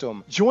check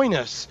system. Join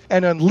us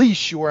and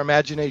unleash your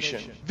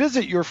imagination.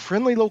 Visit your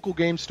friendly local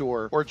game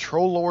store or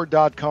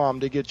Trollord.com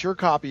to get your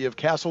copy of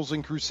Castles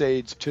and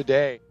Crusades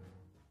today.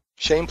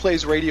 Shane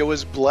Plays Radio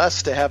is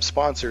blessed to have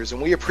sponsors,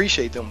 and we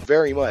appreciate them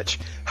very much.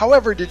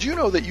 However, did you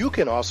know that you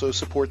can also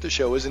support the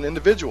show as an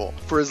individual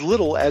for as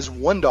little as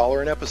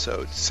 $1 an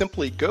episode?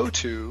 Simply go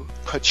to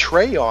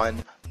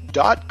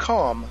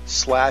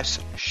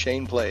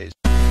patreon.com/ShanePlays.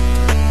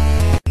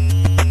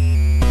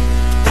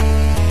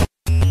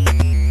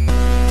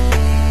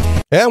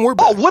 And we're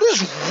back. Oh, what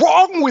is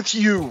wrong with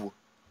you?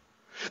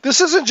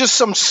 This isn't just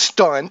some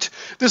stunt.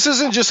 This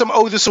isn't just some,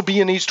 this will be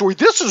a neat story.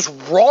 This is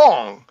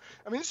wrong.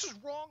 I mean, this is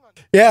wrong.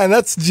 Yeah, and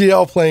that's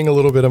GL playing a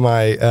little bit of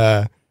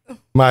my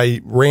my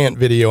rant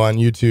video on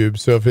YouTube.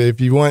 So if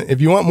you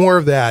want more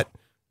of that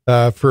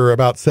for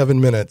about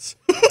 7 minutes,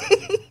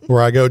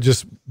 where I go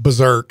just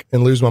berserk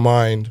and lose my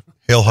mind.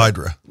 Hail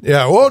Hydra.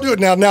 Yeah, we'll do it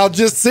now. Now,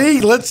 just see.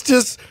 Let's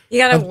just. You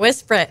gotta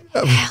whisper it.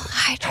 Hail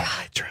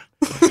Hydra.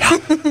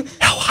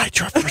 Hell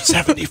Hydra for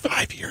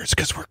 75 years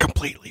because we're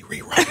completely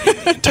rewriting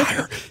the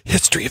entire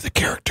history of the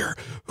character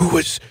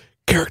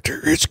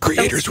his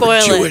creators were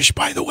Jewish,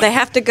 by the way. They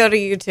have to go to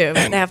YouTube.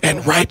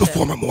 And right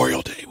before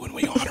Memorial Day when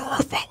we honor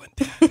our fallen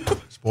dead.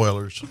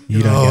 Spoilers.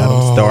 You done got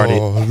them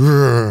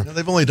started.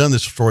 They've only done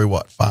this story,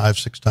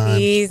 5-6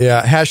 times?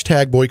 Yeah,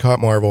 hashtag boycott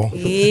Marvel.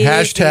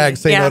 Hashtag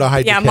say no to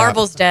Hydra. Yeah,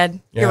 Marvel's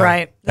dead. Yeah. You're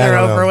right. They're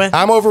over with.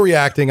 I'm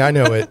overreacting. I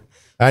know it.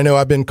 I know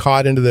I've been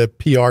caught into the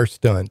PR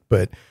stunt,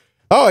 but...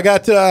 Oh, I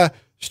got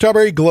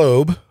Strawberry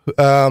Globe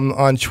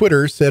on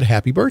Twitter said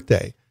happy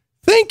birthday.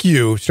 Thank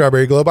you,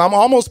 Strawberry Globe. I'm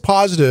almost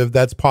positive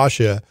that's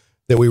Pasha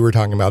that we were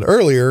talking about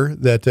earlier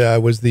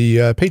that was the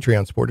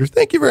Patreon supporters.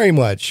 Thank you very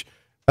much,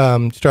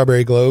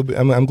 Strawberry Globe.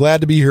 I'm glad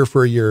to be here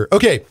for a year.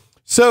 Okay,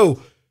 so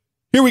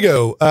here we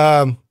go.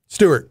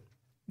 Stuart,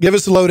 give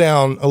us a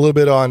lowdown a little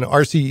bit on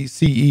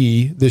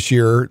RCCE this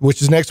year,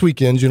 which is next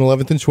weekend, June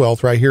 11th and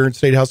 12th, right here at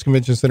State House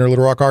Convention Center,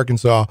 Little Rock,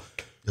 Arkansas.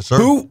 Yes,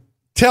 sir.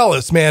 Tell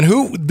us, man,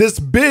 who this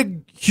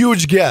big,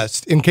 huge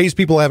guest, in case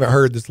people haven't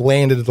heard, this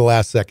landed at the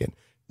last second.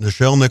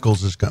 Nichelle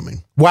Nichols is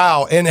coming.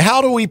 Wow. And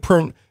how do we,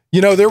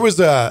 there was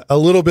a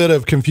little bit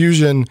of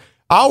confusion.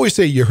 I always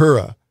say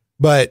Uhura,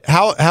 but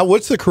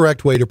what's the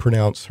correct way to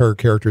pronounce her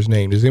character's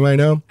name? Does anybody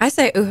know? I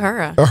say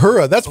Uhura.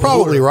 Uhura. That's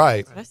probably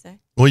right. That's what I say.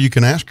 Well, you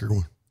can ask her.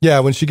 Yeah,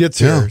 when she gets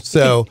here.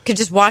 So you could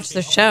just watch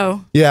the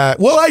show. Yeah.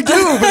 Well, I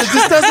do, but it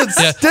just doesn't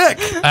stick.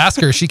 Ask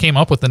her. She came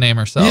up with the name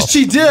herself. Yes,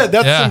 she did.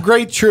 That's some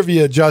great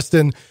trivia,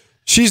 Justin.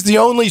 She's the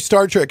only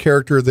Star Trek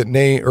character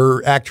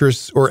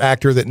actress or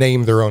actor that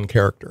named their own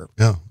character.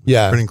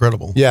 Yeah. Pretty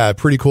incredible. Yeah,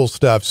 pretty cool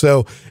stuff.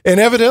 So, and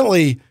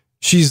evidently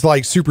she's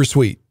like super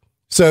sweet.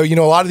 So, a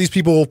lot of these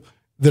people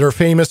that are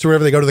famous or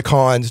whatever, they go to the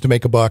cons to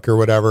make a buck or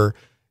whatever,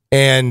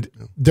 and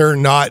they're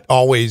not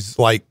always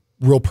like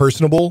real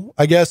personable,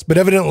 I guess, but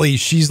evidently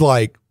she's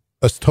like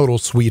a total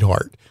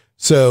sweetheart.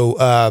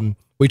 So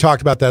we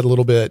talked about that a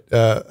little bit.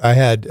 I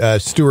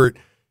had Stuart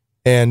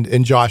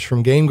and Josh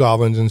from Game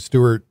Goblins and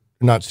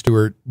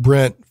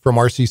Brent from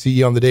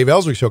RCCE on the Dave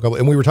Ellswick show,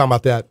 and we were talking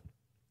about that.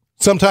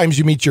 Sometimes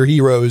you meet your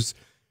heroes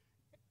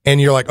and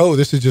you're like, oh,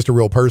 this is just a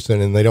real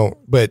person, and they don't,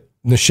 but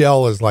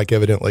Nichelle is like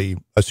evidently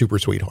a super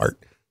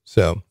sweetheart.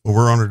 So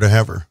we're honored to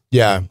have her.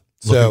 Yeah.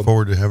 Looking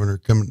forward to having her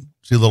come and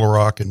see Little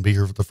Rock and be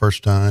here for the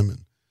first time. And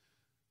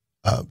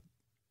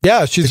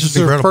this is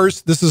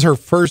her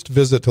first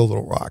visit to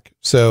Little Rock.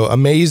 So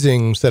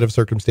amazing set of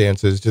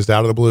circumstances, just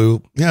out of the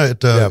blue. Yeah.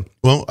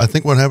 Well, I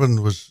think what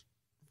happened was,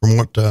 from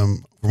what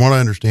I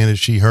understand, is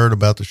she heard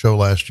about the show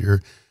last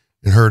year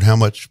and heard how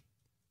much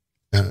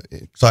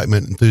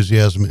excitement,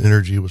 enthusiasm, and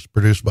energy was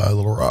produced by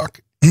Little Rock.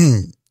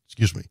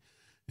 Excuse me.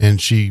 And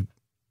she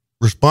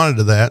responded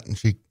to that, and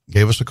she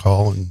gave us a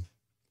call and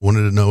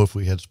wanted to know if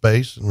we had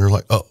space, and we were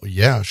like, "Oh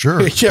yeah, sure,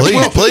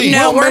 please."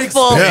 No, we're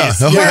full.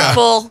 We're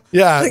full.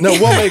 Yeah, no,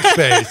 we'll make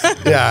space.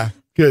 Yeah,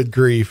 good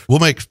grief, we'll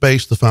make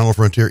space. The Final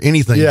Frontier,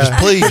 anything. Yeah.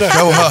 Just please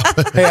show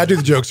up. Hey, I do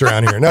the jokes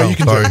around here. No, you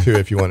can joke too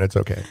if you want. It's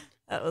okay.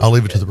 I'll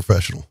leave it to the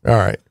professional. All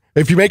right.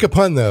 If you make a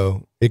pun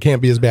though, it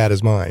can't be as bad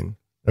as mine.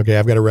 Okay,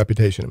 I've got a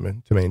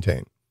reputation to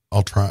maintain.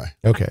 I'll try.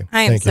 Okay.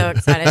 I am so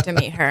excited to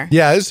meet her.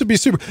 Yeah, this would be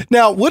super.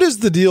 Now, what is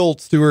the deal,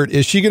 Stuart?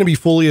 Is she going to be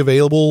fully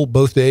available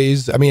both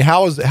days? I mean,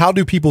 how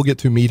do people get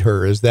to meet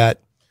her? Is that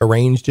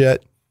arranged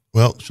yet?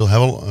 Well, she'll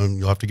have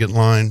you'll have to get in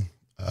line.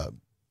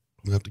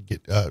 You have to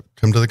get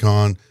come to the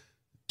con.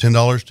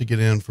 $10 to get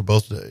in for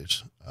both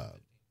days.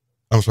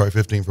 I'm sorry,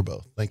 $15 for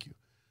both. Thank you.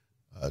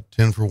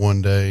 10 for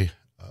one day.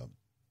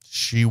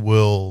 She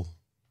will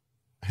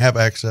have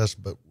access,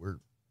 but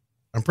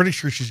I'm pretty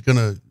sure she's going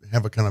to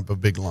have a kind of a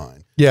big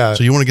line. Yeah.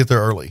 So you want to get there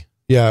early.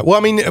 Yeah. Well,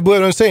 I mean,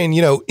 what I'm saying,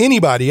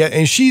 anybody,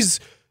 and she's,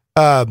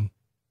 man,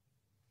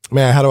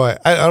 how do I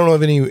don't know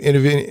if any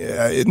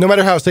no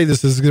matter how I say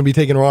this is going to be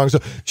taken wrong. So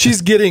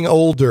she's getting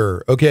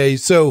older. Okay.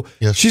 So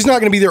yes. She's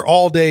not going to be there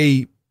all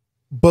day,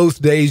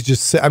 both days.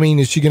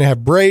 Is she going to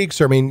have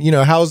breaks? Or,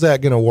 how's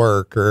that going to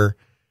work? Or,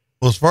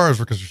 well, as far as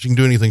because she can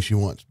do anything she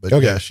wants, but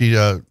okay.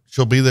 Yeah,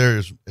 she'll be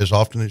there as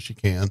often as she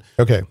can.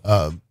 Okay.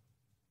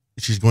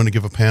 She's going to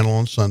give a panel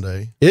on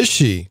Sunday. Is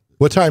she?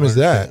 What time is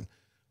that?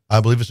 I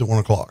believe it's at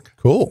 1:00.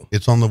 Cool.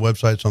 It's on the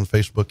website. It's on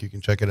Facebook. You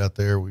can check it out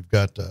there. We've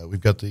got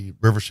the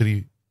River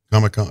City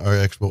Comic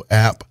Expo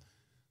app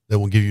that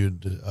will give you.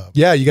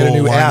 You got a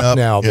new app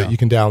now that you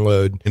can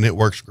download, and it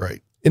works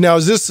great. And now,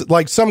 is this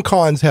like some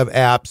cons have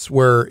apps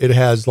where it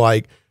has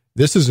like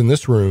this is in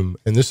this room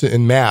and this is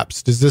in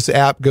maps? Does this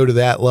app go to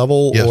that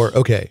level? Yes. Or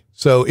okay,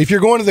 so if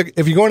you're going to the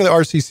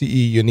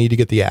RCCE, you need to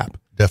get the app.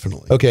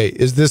 Definitely. Okay,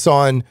 is this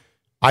on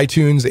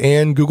iTunes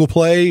and Google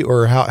Play,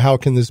 or how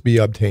can this be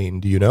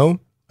obtained? Do you know?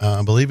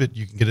 I believe it.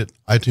 You can get it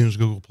iTunes,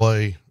 Google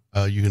Play.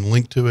 You can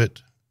link to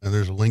it, and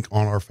there's a link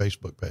on our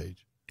Facebook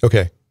page.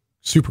 Okay,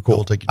 super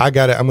cool. I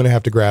got it. I'm going to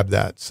have to grab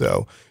that.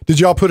 So, did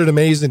y'all put it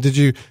amazing? Did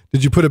you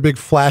put a big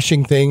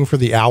flashing thing for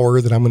the hour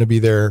that I'm going to be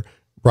there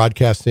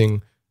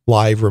broadcasting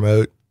live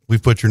remote? We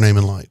put your name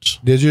in lights.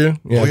 Did you?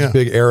 Yeah,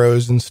 big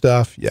arrows and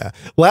stuff. Yeah.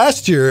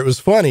 Last year it was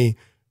funny.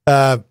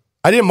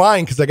 I didn't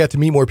mind because I got to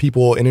meet more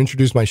people and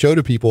introduce my show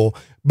to people,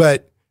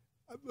 but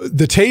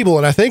the table,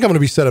 and I think I'm going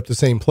to be set up the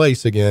same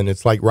place again.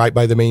 It's like right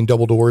by the main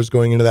double doors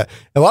going into that.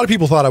 And a lot of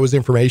people thought I was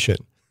information.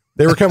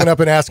 They were coming up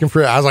and asking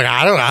for it. I was like,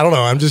 I don't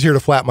know. I'm just here to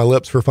flap my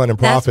lips for fun and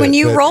profit. That's when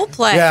you role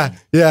play. Yeah.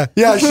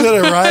 I should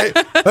have, right?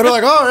 I'd be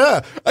like,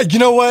 oh yeah. You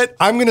know what?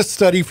 I'm going to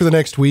study for the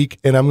next week,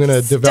 and I'm going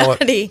to develop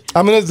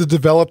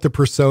the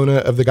persona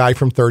of the guy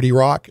from 30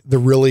 Rock, the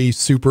really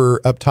super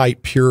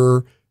uptight,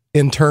 pure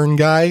intern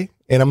guy.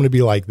 And I'm going to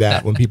be like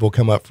that when people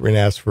come up and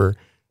ask for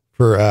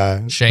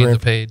Shane the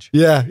page.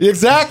 Yeah,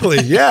 exactly.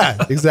 Yeah,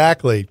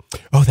 exactly.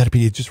 Oh, that'd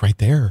be just right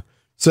there.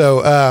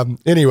 So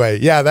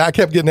anyway, I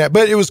kept getting that,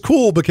 but it was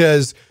cool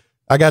because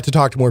I got to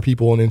talk to more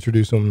people and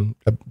introduce them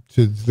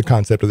to the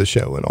concept of the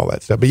show and all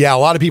that stuff. But yeah, a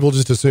lot of people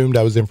just assumed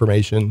I was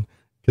information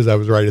because I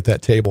was right at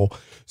that table.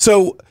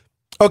 So,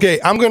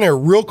 okay, I'm going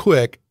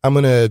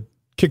to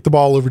kick the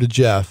ball over to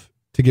Jeff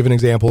to give an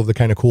example of the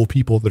kind of cool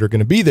people that are going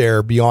to be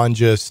there beyond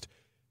just,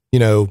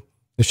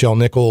 Michelle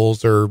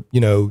Nichols or,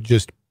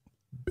 just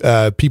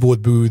people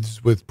with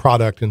booths with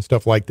product and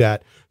stuff like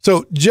that.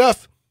 So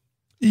Jeff,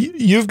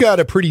 you've got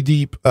a pretty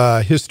deep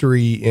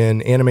history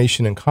in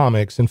animation and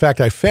comics. In fact,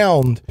 I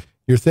found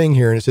your thing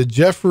here and it said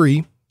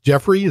Jeffrey,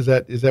 is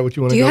that what you want to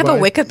go by? Do you have a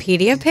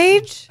Wikipedia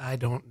page? I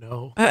don't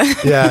know.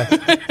 Yeah.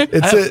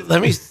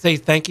 Let me say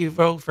thank you,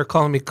 bro, for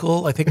calling me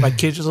cool. I think my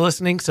kids are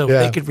listening, so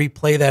they could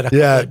replay that.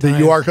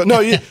 You are cool.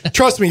 No,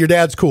 trust me, your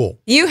dad's cool.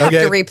 You have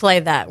to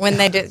replay that when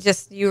they do.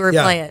 Just you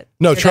replay it.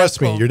 No, trust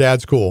me, your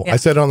dad's cool. Yeah. I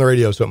said it on the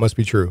radio, so it must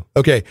be true.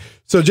 Okay,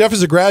 so Jeff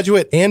is a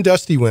graduate and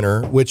Dusty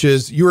winner, which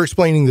is you were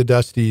explaining the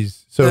Dusties.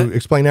 So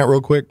explain that real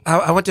quick.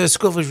 I went to the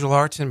School of Visual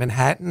Arts in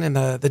Manhattan, and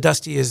the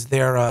Dusty is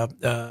their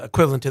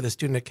equivalent to the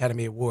Student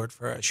Academy Award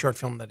for a short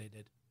film that I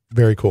did.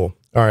 Very cool.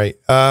 All right.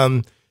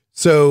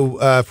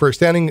 So for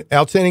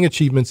outstanding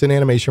achievements in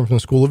animation from the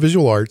School of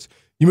Visual Arts,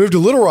 you moved to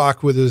Little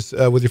Rock with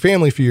your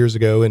family a few years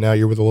ago, and now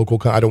you're with a local.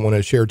 I don't want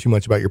to share too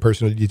much about your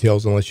personal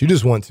details unless you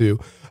just want to.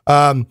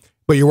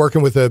 But you're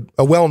working with a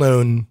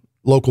well-known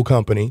local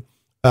company.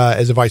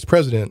 As a vice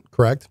president,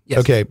 correct?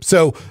 Yes. Okay.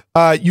 So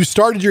you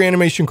started your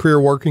animation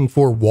career working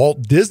for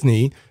Walt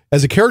Disney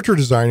as a character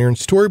designer and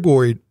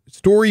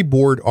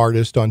storyboard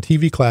artist on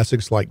TV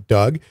classics like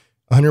Doug,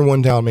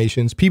 101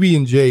 Dalmatians,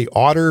 PB&J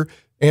Otter,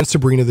 and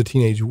Sabrina the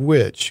Teenage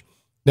Witch.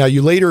 Now,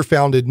 you later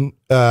founded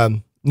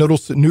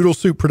Noodle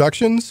Soup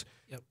Productions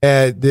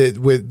that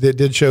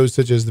did shows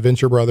such as The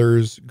Venture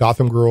Brothers,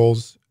 Gotham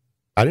Girls.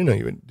 I didn't know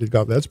you did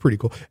Gotham. That's pretty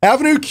cool.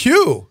 Avenue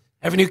Q,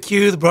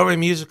 the Broadway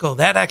musical.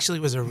 That actually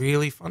was a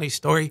really funny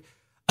story.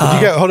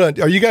 Hold on.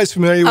 Are you guys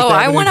familiar with Avenue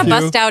Q? I want to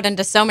bust out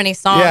into so many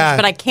songs,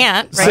 but I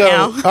can't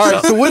now. All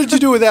right. So what did you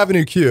do with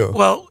Avenue Q?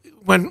 Well,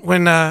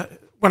 when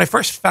I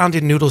first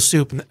founded Noodle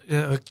Soup,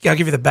 I'll give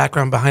you the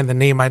background behind the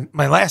name.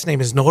 My last name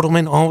is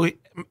Nodelman.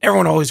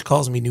 Everyone always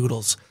calls me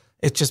Noodles.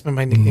 It's just been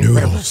my nickname.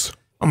 Noodles.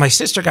 When my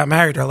sister got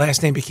married, her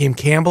last name became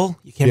Campbell.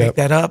 You can't make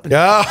that up.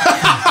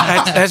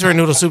 That's where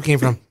Noodle Soup came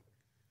from.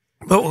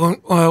 But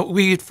when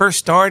we first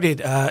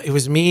started, it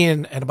was me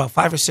and about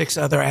 5 or 6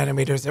 other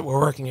animators that were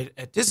working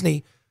at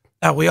Disney.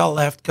 We all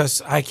left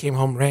because I came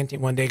home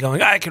ranting one day,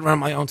 going, "I can run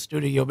my own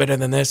studio better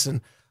than this,"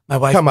 and my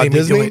wife Talking made about me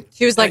Disney? do it.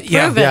 She was like,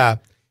 "Prove it." Yeah.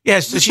 Yeah,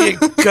 so she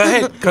go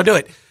ahead, go do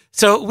it.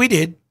 So we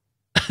did.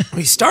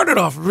 We started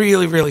off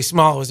really, really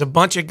small. It was a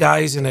bunch of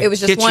guys in a It was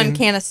just kitchen. one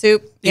can of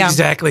soup. Yeah.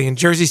 Exactly. In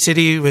Jersey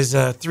City, it was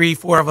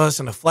 3-4 of us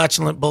and a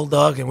flatulent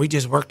bulldog, and we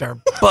just worked our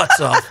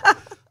butts off.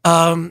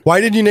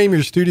 Why did you name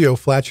your studio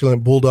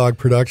Flatulent Bulldog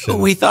Production?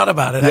 We thought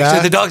about it. Yeah.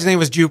 Actually, the dog's name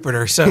was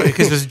Jupiter, so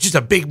because it was just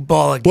a big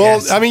ball of Well,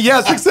 gas. I mean,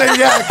 yes,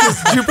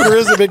 because Jupiter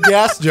is a big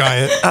gas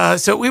giant.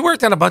 So we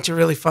worked on a bunch of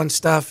really fun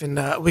stuff, and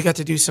we got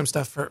to do some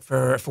stuff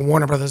for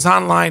Warner Brothers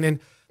Online. And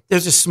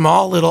there's a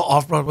small little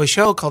off-Broadway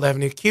show called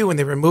Avenue Q, and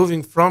they were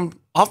moving from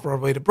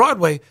off-Broadway to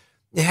Broadway.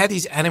 They had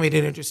these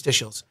animated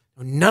interstitials.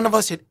 None of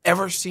us had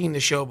ever seen the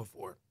show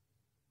before.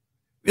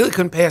 Really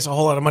couldn't pay us a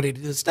whole lot of money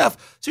to do the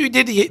stuff. So we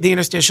did the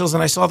interstitials,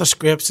 and I saw the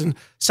scripts and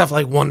stuff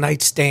like one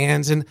night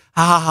stands, and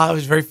it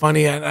was very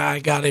funny. And I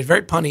got it.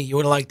 Very punny. You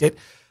would have liked it.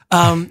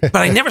 But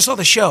I never saw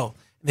the show.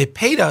 They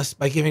paid us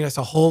by giving us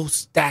a whole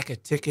stack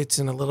of tickets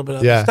and a little bit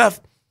of other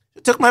stuff.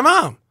 It took my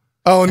mom.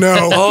 Oh,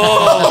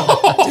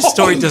 no. This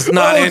story does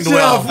not end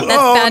well. That's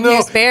bad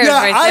news bears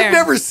Yeah, right I've there.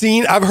 never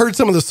seen, I've heard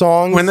some of the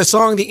songs. When the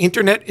song "The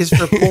Internet Is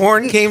for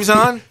Porn" came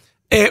on,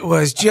 it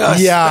was just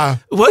Yeah.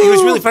 Well, it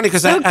was really funny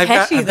because So I've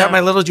catchy, got my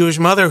though. little Jewish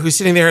mother who's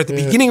sitting there at the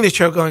beginning of the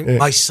show going,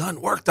 "My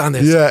son worked on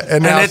this." Yeah,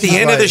 and now at the she's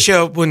end of the like-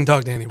 show, wouldn't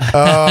talk to anyone.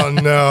 Oh,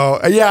 no.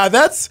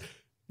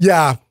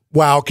 Yeah,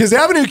 wow. Because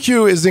Avenue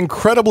Q is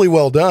incredibly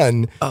well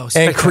done and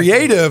spectacular.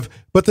 creative,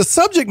 but the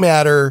subject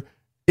matter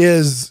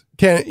is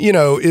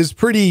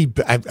pretty,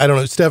 I don't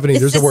know, Stephanie, It's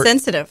there's just a word.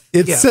 sensitive.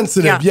 It's Yeah.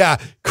 sensitive, yeah.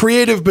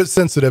 Creative but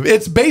sensitive.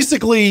 It's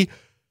basically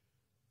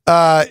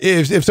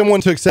if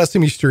someone took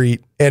Sesame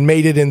Street and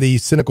made it in the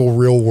cynical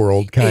real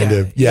world, kind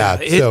of. Yeah.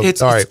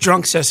 It's all right.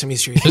 drunk Sesame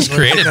Street. It was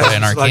created by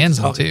an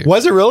Arkansan too.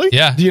 Was it really?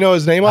 Yeah. Do you know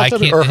his name off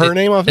of it or her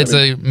name off of it? It's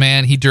a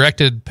man. He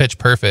directed Pitch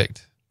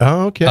Perfect.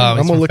 Oh, okay. I'm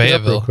he's gonna from look it up real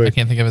Fayetteville. quick. I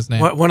can't think of his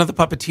name. One of the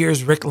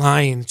puppeteers, Rick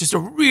Lyons, just a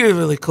really,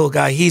 really cool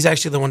guy. He's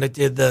actually the one that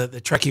did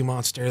the Trekkie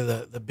monster,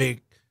 the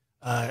big.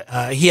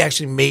 He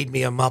actually made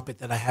me a Muppet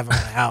that I have in my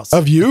house.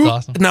 Of you?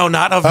 That's awesome. No,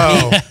 not of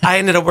Oh. me. I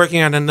ended up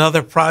working on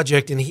another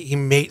project, and he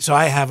made. So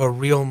I have a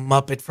real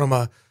Muppet from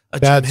a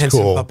Jim That's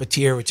Henson cool.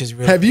 puppeteer, which is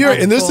really. Have you?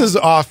 really And this cool. is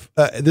off.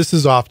 This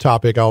is off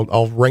topic.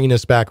 I'll rein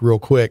us back real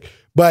quick.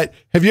 But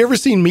have you ever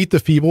seen Meet the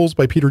Feebles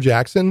by Peter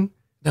Jackson?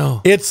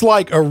 No. It's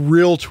like a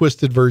real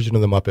twisted version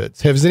of the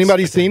Muppets. Has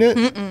anybody seen it?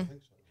 Mm-mm.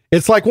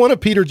 It's like one of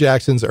Peter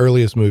Jackson's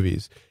earliest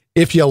movies.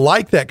 If you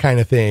like that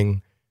kind of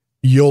thing,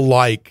 you'll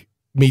like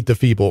Meet the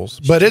Feebles.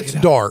 But it's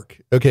dark.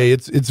 Okay,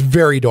 it's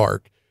very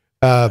dark.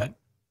 Yeah,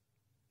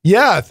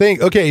 I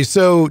think. Okay,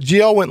 so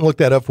GL went and looked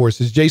that up for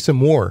us. It's Jason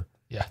Moore.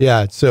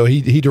 Yeah. So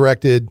he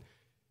directed.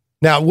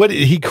 Now, what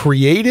he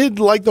created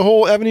like the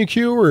whole Avenue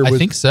Q, or I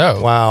think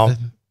so. Wow.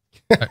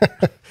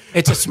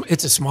 It's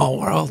a small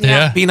world.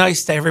 Yeah. Be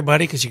nice to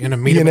everybody because you're going to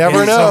meet. You them never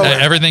again know. somewhere.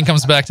 Everything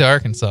comes back to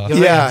Arkansas.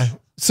 Yeah.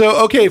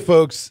 So okay,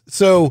 folks.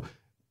 So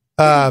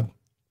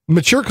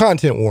mature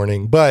content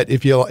warning, but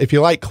if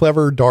you like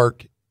clever,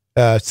 dark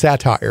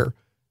satire,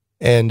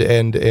 and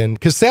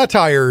because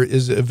satire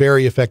is a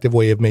very effective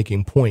way of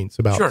making points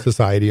about Sure.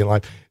 society and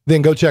life,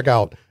 then go check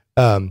out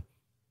Avenue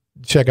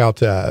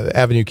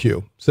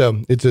Q.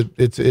 So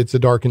it's a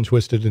dark and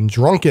twisted and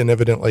drunken,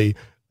 evidently,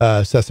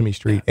 Sesame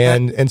Street,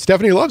 and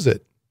Stephanie loves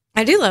it.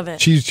 I do love it.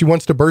 She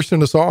wants to burst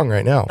into song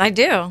right now. I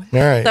do. All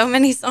right. So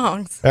many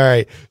songs. All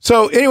right.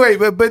 So anyway,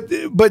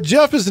 but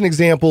Jeff is an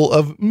example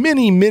of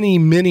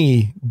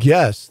many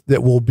guests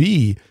that will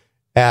be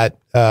at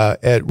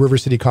River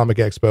City Comic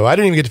Expo. I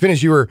didn't even get to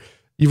finish.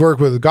 You've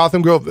worked with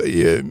Gotham Grove,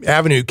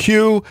 Avenue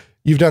Q.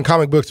 You've done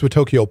comic books with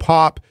Tokyo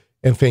Pop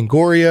and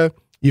Fangoria.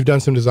 You've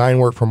done some design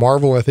work for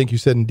Marvel, I think you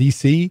said in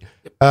DC.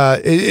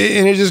 And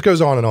it just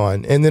goes on.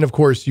 And then, of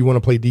course, you want to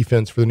play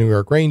defense for the New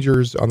York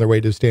Rangers on their way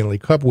to the Stanley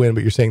Cup win,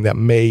 but you're saying that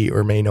may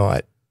or may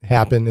not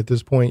happen at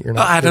this point. You're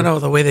not. I don't know.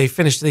 The way they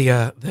finished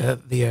the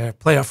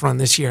playoff run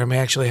this year, I may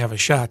actually have a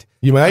shot.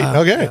 You might?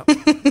 Okay.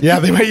 Yeah,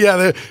 they may.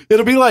 Yeah,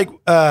 it'll be like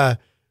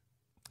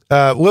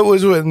what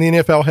was it when the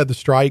NFL had the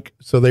strike?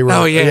 So they were.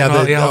 Oh, yeah.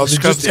 The just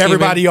scrubs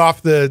everybody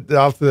off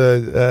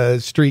the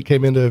street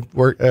came into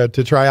work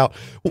to try out.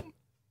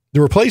 The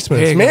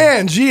replacements, There you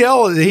man.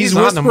 GL, he's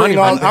on the whispering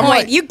money. on. I'm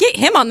like, you get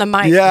him on the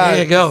mic. yeah,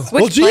 There you go.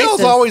 Well, Switch GL's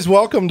places. always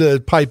welcome to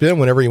pipe in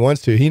whenever he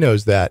wants to. He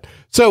knows that.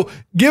 So,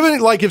 given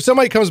like if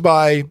somebody comes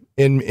by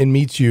and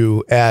meets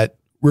you at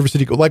River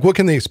City, like what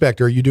can they expect?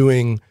 Are you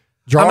doing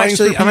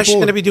drawings? I'm actually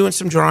going to be doing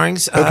some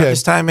drawings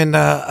this time, and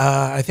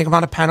I think I'm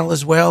on a panel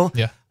as well.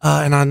 Yeah.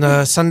 And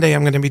on Sunday,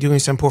 I'm going to be doing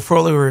some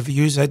portfolio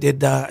reviews. I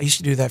used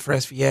to do that for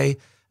SVA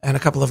and a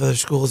couple of other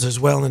schools as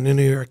well in the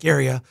New York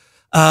area.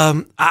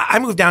 I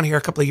moved down here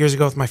a couple of years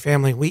ago with my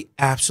family. We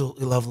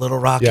absolutely love Little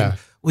Rock. Yeah. And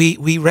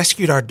we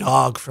rescued our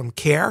dog from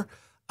care.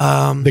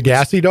 The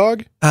gassy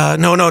dog?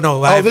 No.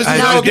 Oh, this is I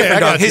have a okay. different I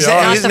got dog. His, you. All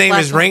right. his name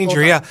is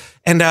Ranger. Yeah,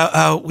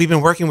 and we've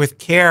been working with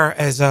Care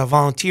as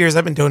volunteers.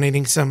 I've been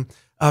donating some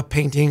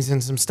paintings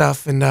and some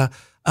stuff, and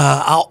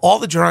all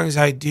the drawings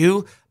I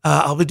do,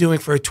 I'll be doing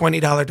for a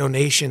 $20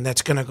 donation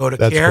that's going to go to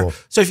That's CARE. cool.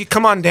 So if you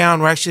come on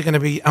down, I'm going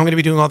to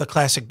be doing all the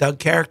classic Doug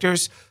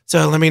characters.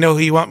 So let me know who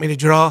you want me to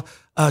draw.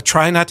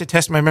 Try not to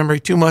test my memory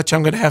too much.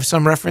 I'm going to have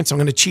some reference. I'm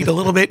going to cheat a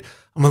little bit.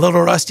 I'm a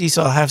little rusty,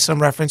 so I'll have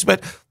some reference.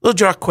 But we'll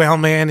draw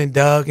Quailman and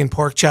Doug and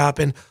Pork Chop,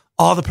 and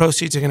all the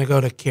proceeds are going to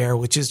go to CARE,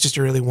 which is just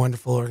a really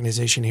wonderful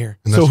organization here.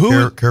 And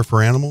that's Care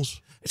for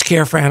Animals? It's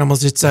Care for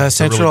Animals. It's a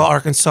Central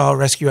Arkansas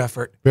rescue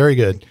effort. Very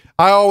good.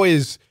 I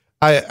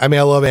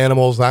love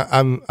animals.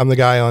 I'm the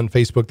guy on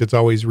Facebook that's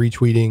always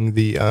retweeting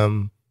the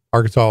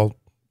Arkansas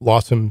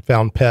Lost and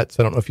Found Pets.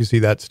 I don't know if you see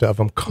that stuff.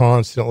 I'm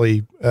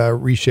constantly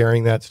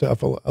resharing that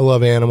stuff. I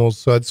love animals,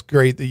 so it's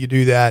great that you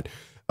do that.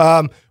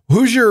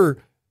 Who's your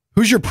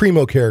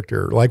primo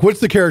character? Like, what's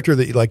the character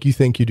that you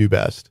think you do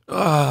best?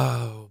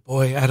 Oh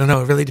boy, I don't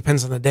know. It really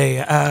depends on the day.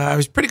 I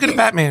was pretty good at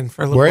Batman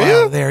for a little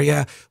while you? there.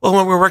 Yeah. Well,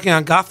 when we were working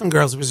on Gotham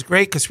Girls, it was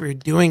great because we were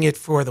doing it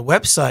for the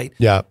website.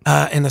 Yeah.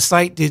 And the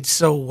site did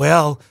so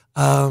well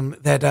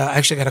that I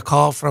actually got a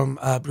call from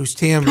Bruce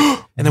Timm,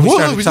 and then we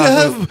started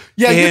talking with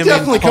you're him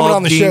definitely and Paul coming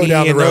on the show Dini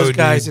down the and those road,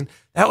 guys, dude.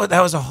 and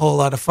that was a whole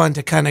lot of fun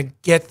to kind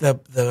of get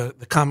the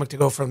comic to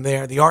go from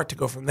there, the art to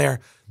go from there.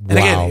 And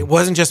again, it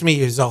wasn't just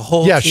me; it was a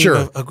whole team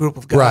of a group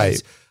of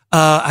guys.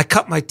 Right. I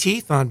cut my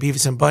teeth on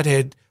Beavis and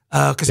Butthead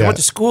because I went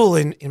to school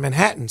in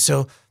Manhattan,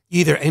 so. You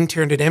either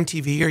interned at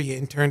MTV or you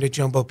interned at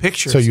Jumbo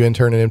Pictures. So you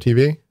interned at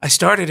MTV? I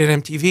started at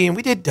MTV, and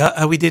we did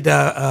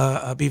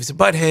Beavis and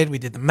Butthead. We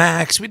did the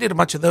Max. We did a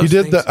bunch of those.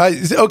 You did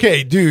things.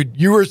 Okay, dude.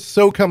 You were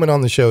so coming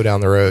on the show down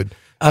the road.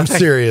 I'm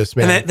serious,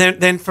 man. And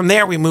then from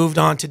there we moved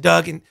on to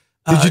Doug. And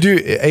did you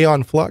do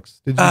Aeon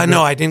Flux? Did you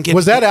no, I didn't get.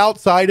 Was that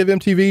outside of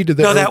MTV?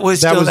 That was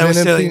still,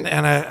 MTV?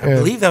 and I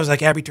believe that was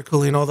like Abby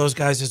Triculi and all those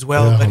guys as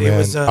well. But it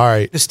was all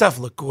right. The stuff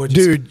looked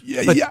gorgeous, dude.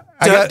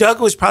 But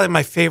Doug was probably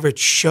my favorite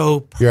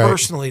show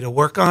personally to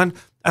work on.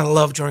 I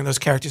love drawing those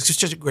characters. It's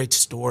just a great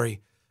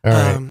story.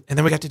 And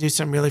then we got to do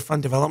some really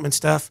fun development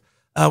stuff.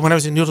 When I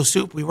was in Noodle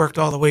Soup, we worked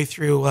all the way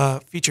through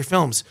feature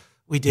films.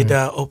 We did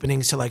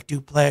openings to like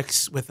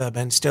Duplex with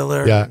Ben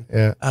Stiller.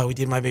 We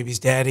did My Baby's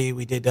Daddy.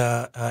 We did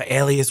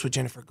Alias with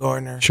Jennifer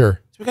Garner. Sure.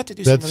 So we got to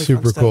do some really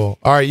fun stuff. Cool.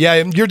 All right.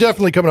 Yeah, you're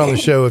definitely coming on the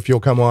show if you'll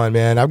come on,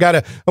 man.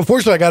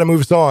 Unfortunately, I got to move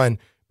us on.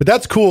 But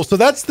that's cool. So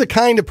that's the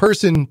kind of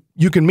person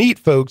you can meet,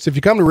 folks, if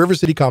you come to River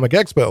City Comic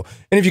Expo.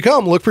 And if you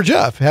come, look for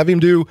Jeff. Have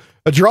him do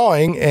a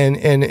drawing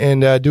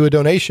and do a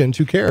donation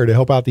to CARE to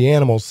help out the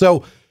animals.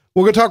 So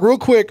we're going to talk real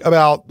quick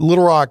about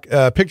Little Rock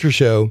Picture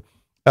Show.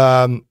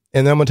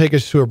 And then I'm going to take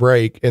us to a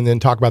break and then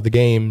talk about the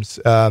games.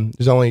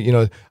 There's only,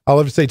 I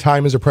love to say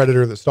time is a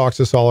predator that stalks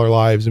us all our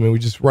lives. I mean, we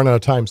just run out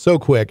of time so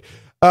quick.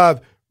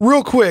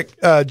 Real quick,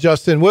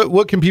 Justin,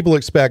 what can people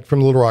expect from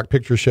the Little Rock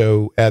Picture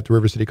Show at the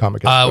River City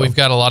Comic Expo? We've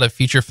got a lot of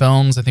feature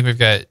films. I think we've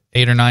got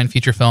 8 or 9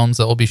 feature films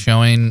that we'll be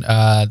showing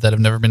that have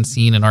never been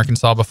seen in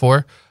Arkansas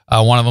before.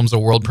 One of them is a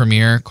world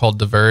premiere called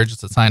Diverge.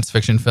 It's a science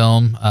fiction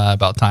film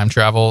about time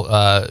travel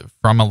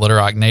from a Little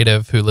Rock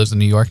native who lives in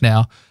New York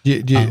now. Do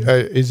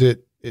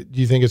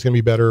you think it's going to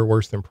be better or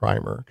worse than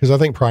Primer? Because I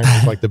think Primer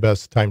is like the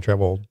best time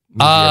travel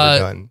movie ever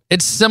done.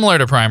 It's similar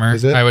to Primer,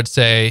 I would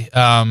say.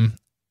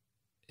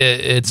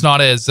 It's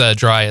not as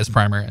dry as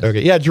Primer is.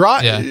 Okay, yeah,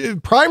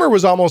 Primer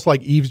was almost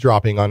like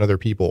eavesdropping on other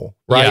people,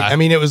 right? Yeah. I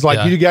mean, it was like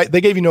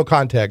they gave you no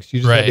context; you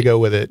just had to go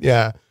with it.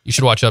 Yeah, you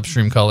should watch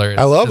Upstream Color.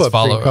 I love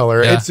Upstream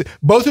Color. Yeah. It's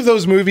both of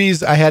those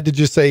movies. I had to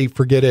just say,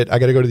 forget it. I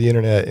got to go to the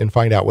internet and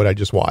find out what I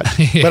just watched.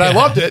 But I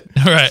loved it.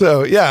 Right.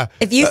 So yeah,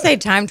 if you say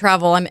time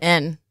travel, I'm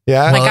in.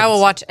 Yeah, like I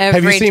will watch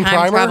every time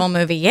Primer? travel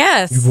movie.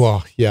 Yes.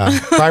 Well, yeah,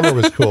 Primer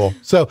was cool.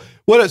 So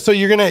what? So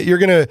you're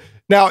gonna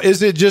now?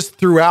 Is it just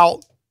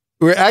throughout?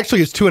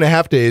 Actually, it's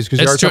 2.5 days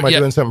because you're talking about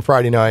doing something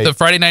Friday night. The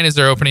Friday night is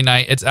their opening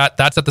night.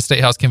 That's at the State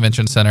House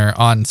Convention Center.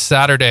 On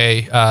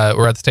Saturday,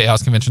 we're at the State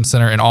House Convention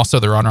Center and also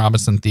the Ron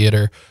Robinson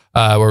Theater,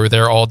 where we're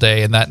there all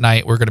day. And that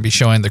night, we're going to be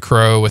showing The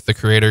Crow with the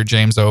creator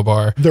James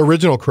O'Barr. The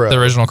original Crow.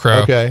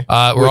 Okay.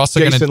 We're also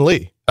going to Jason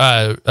Lee.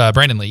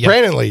 Brandon Lee. Yeah.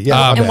 Brandon Lee.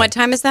 Yeah. And what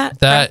time is that?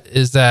 That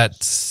is at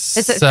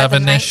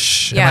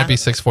 7-ish. It might be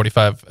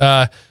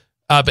 6:45.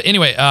 But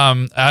anyway,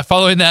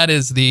 following that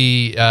is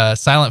the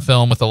silent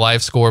film with a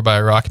live score by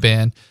a rock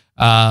band.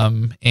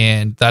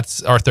 And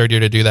that's our third year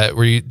to do that.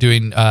 We're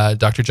doing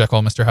Dr. Jekyll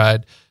and Mr.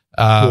 Hyde.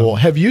 Cool.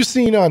 Have you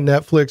seen on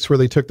Netflix where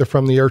they took the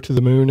From the Earth to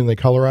the Moon and they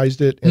colorized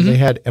it and they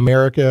had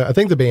America? I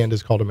think the band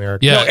is called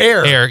America. Yeah,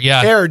 Air.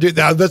 Yeah, Air. Dude,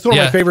 that's one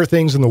of my favorite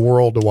things in the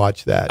world to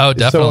watch. That. Oh,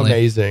 definitely. It's so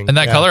amazing. And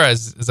that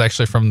colorized is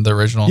actually from the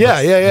original.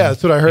 Yeah.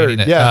 That's what I heard.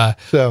 Yeah.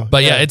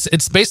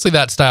 It's basically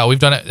that style. We've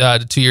done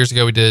it 2 years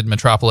ago. We did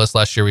Metropolis.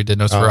 Last year we did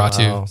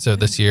Nosferatu. So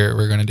this year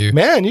we're going to do.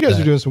 Man, you guys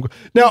are doing some.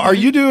 Now, are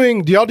you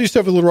doing? Do y'all do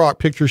stuff with Little Rock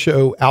Picture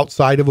Show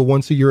outside of a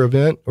once-a-year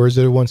event, or is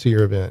it a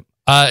once-a-year event?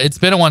 It's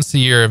been a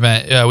once-a-year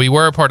event. We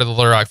were a part of the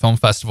Little Rock Film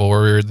Festival,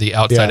 where we were the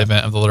outside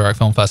event of the Little Rock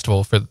Film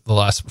Festival for the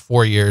last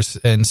 4 years,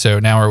 and so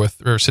now we're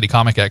with River City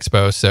Comic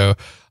Expo. So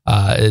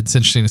it's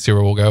interesting to see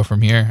where we'll go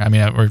from here. I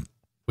mean,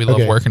 we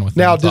love working with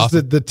them. Now, It's does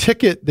awesome. the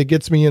ticket that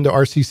gets me into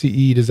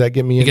RCCE, does that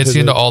get me It gets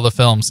you into all the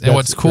films. And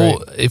what's cool,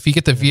 great. if you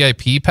get the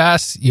VIP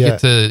pass, you get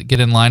to get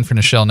in line for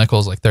Nichelle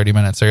Nichols like 30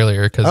 minutes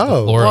earlier because the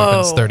floor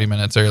opens 30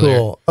 minutes earlier.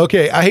 Cool.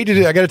 Okay, I hate to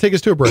do. I got to take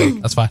us to a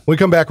break. That's fine. When we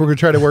come back, we're going to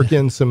try to work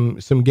in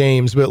some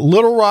games. But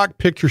Little Rock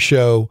Picture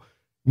Show,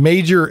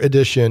 major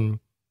edition,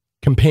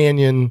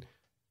 companion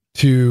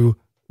to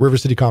River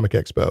City Comic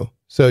Expo.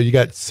 So you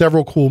got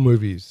several cool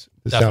movies.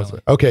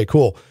 Definitely. Okay,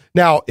 cool.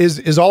 Now,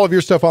 is all of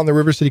your stuff on the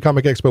River City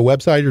Comic Expo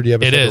website, or do you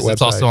have a separate website?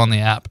 It's also on the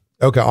app.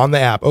 Okay, on the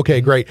app.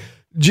 Okay, great.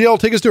 Jill,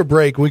 take us to a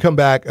break. When we come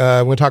back,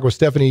 we're going to talk with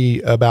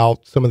Stephanie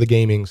about some of the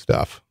gaming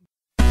stuff.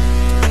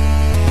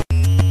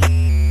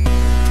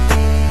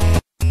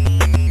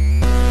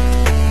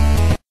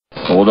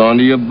 Hold on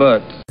to your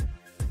butt.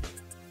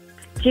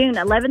 June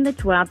 11th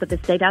to 12th at the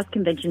State House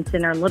Convention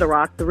Center in Little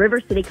Rock, the River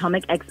City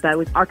Comic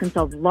Expo is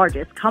Arkansas's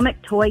largest comic,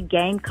 toy,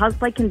 game,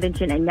 cosplay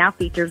convention and now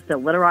features the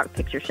Little Rock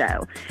Picture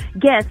Show.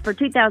 Guests for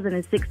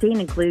 2016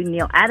 include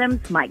Neil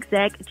Adams, Mike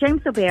Zeck,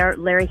 James Aubert,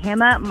 Larry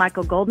Hama,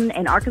 Michael Golden,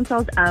 and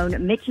Arkansas's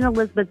own Mitch and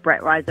Elizabeth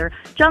Brettweiser,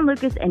 John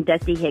Lucas, and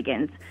Dusty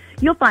Higgins.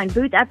 You'll find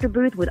booth after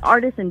booth with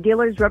artists and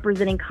dealers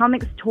representing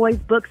comics, toys,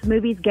 books,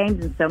 movies,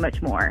 games, and so much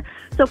more.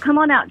 So come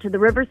on out to the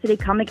River City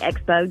Comic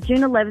Expo, June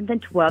 11th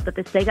and 12th at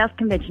the State House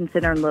Convention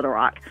Center in Little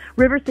Rock.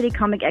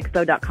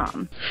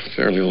 RiverCityComicExpo.com.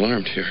 Fairly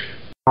alarmed here.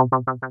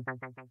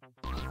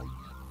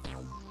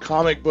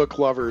 Comic book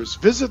lovers,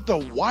 visit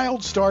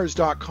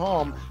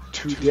thewildstars.com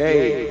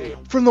today.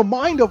 From the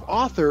mind of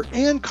author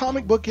and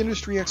comic book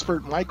industry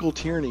expert Michael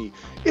Tierney,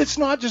 it's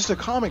not just a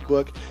comic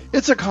book,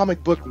 it's a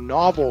comic book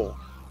novel.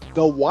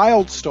 The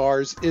Wild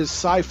Stars is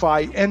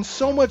sci-fi and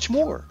so much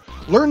more.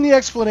 Learn the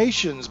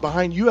explanations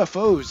behind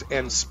UFOs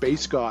and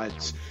space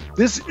gods.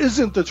 This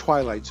isn't the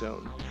Twilight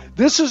Zone.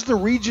 This is the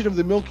region of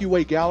the Milky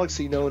Way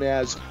galaxy known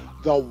as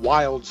the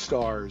Wild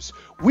Stars.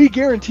 We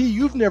guarantee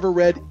you've never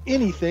read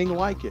anything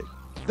like it.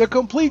 The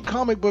complete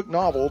comic book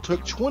novel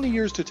took 20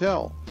 years to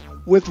tell,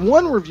 with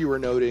one reviewer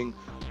noting,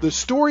 the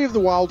story of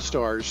the Wild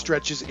Stars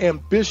stretches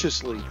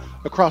ambitiously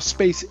across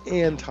space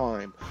and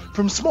time,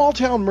 from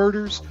small-town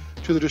murders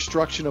to the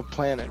destruction of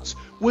planets,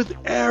 with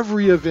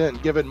every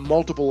event given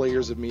multiple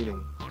layers of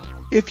meaning.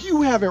 If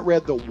you haven't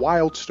read The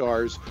Wild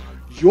Stars,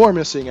 you're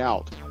missing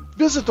out.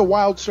 Visit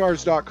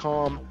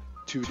thewildstars.com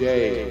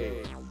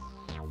today.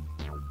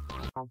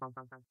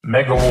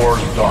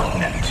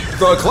 Megawars.net.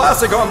 The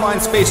classic online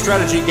space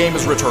strategy game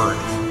has returned,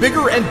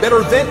 bigger and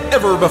better than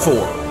ever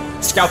before.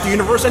 Scout the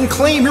universe and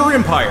claim your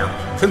empire.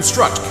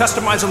 Construct,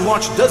 customize, and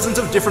launch dozens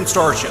of different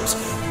starships.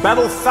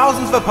 Battle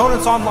thousands of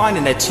opponents online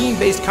in a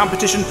team-based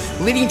competition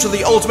leading to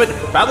the ultimate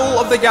Battle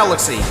of the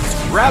Galaxies.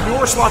 Grab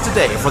your slot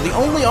today for the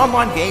only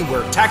online game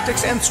where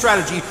tactics and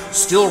strategy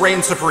still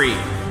reign supreme.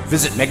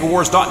 Visit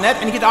megawars.net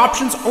and get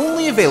options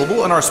only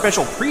available in our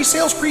special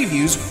pre-sales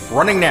previews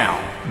running now.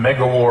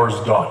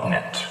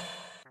 Megawars.net.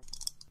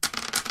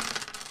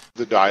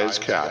 The die is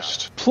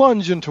cast.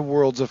 Plunge into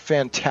worlds of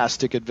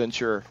fantastic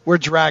adventure where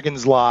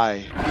dragons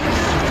lie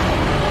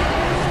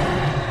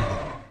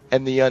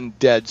and the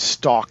undead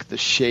stalk the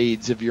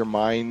shades of your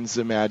mind's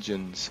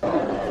imagines.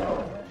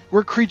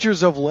 Where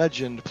creatures of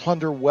legend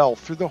plunder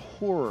wealth through the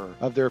horror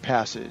of their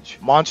passage.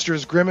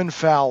 Monsters grim and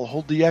foul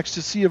hold the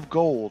ecstasy of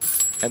gold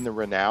and the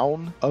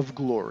renown of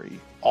glory.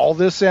 All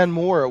this and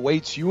more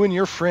awaits you and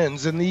your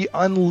friends in the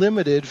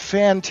unlimited,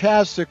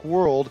 fantastic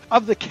world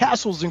of the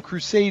Castles and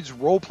Crusades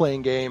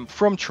role-playing game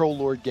from Troll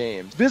Lord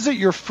Games. Visit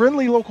your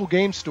friendly local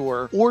game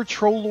store or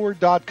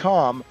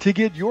trolllord.com to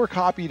get your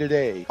copy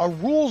today. A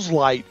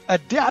rules-light,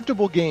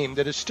 adaptable game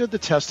that has stood the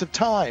test of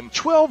time.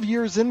 12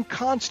 years in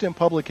constant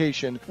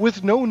publication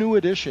with no new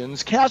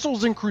additions.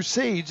 Castles and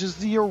Crusades is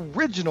the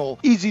original,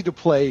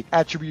 easy-to-play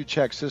attribute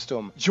check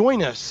system.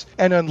 Join us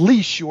and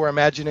unleash your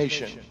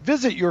imagination.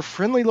 Visit your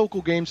friendly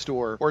local game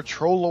store or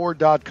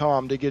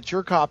trolllord.com to get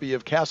your copy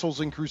of Castles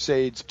and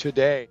Crusades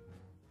today.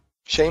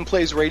 Shane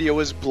Plays Radio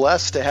is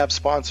blessed to have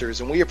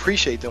sponsors, and we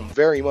appreciate them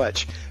very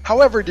much.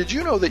 However, did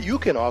you know that you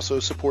can also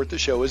support the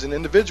show as an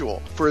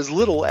individual for as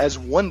little as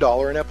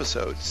 $1 an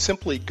episode?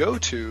 Simply go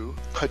to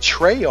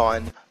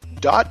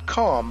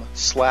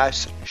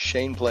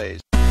patreon.com/Shane Plays.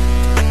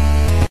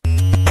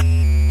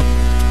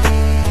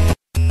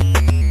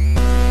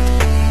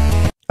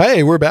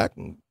 Hey, we're back.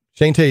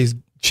 Shane Plays.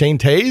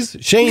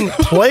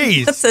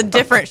 That's a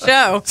different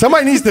show.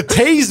 Somebody needs to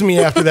tase me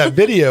after that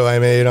video I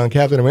made on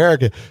Captain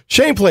America.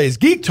 Shane Plays,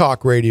 Geek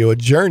Talk Radio, a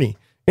journey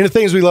into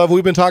things we love.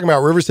 We've been talking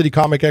about River City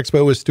Comic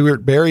Expo with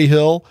Stuart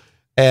Berryhill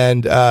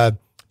and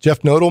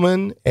Jeff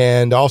Nodelman.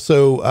 And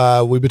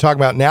also we've been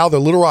talking about now the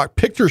Little Rock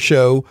Picture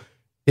Show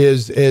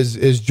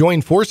is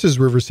joined forces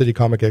River City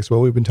Comic Expo.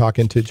 We've been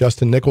talking to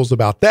Justin Nichols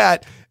about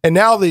that. And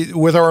now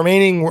with our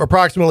remaining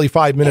approximately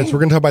 5 minutes, we're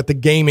going to talk about the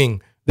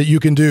gaming that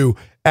you can do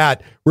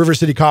at River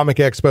City Comic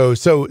Expo.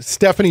 So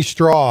Stephanie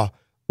Straw,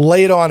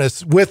 lay it on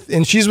us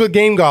and she's with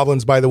Game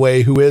Goblins, by the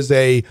way, who is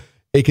a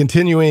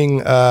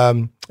continuing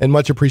and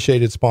much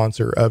appreciated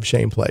sponsor of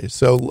Shane Plays.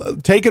 So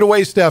take it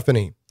away,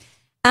 Stephanie.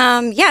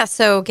 Yeah,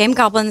 so Game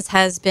Goblins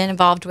has been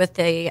involved with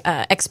the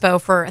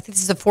expo for, I think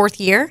this is the 4th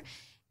year.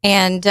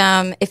 And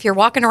if you're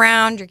walking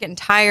around, you're getting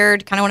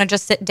tired, kind of want to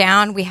just sit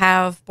down, we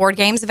have board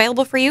games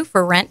available for you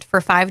for rent for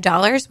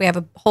 $5. We have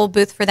a whole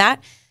booth for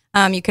that.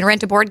 You can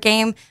rent a board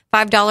game,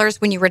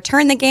 $5. When you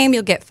return the game,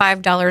 you'll get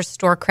 $5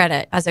 store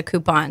credit as a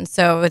coupon.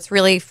 So it's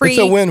really free. It's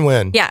a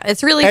win-win. Yeah,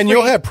 it's really and free.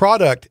 You'll have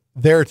product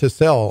there to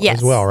sell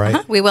as well,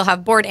 right? We will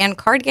have board and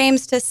card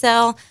games to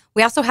sell.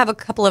 We also have a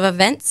couple of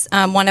events.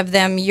 One of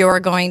them you're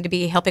going to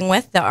be helping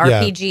with, the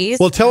RPGs.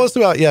 Well, tell us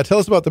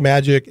about the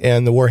Magic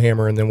and the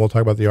Warhammer, and then we'll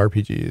talk about the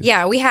RPGs.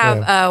 Yeah, we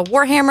have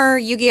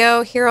Warhammer,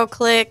 Yu-Gi-Oh,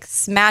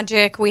 HeroClix,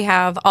 Magic. We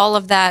have all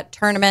of that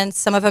tournaments.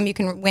 Some of them you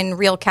can win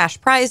real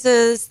cash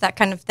prizes, that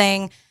kind of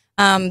thing.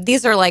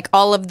 These are like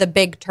all of the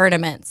big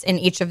tournaments in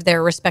each of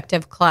their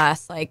respective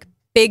class, like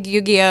big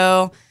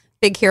Yu-Gi-Oh,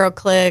 big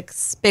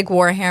HeroClix, big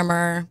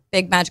Warhammer,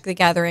 big Magic the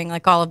Gathering,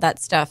 like all of that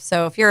stuff.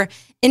 So if you're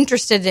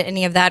interested in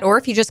any of that, or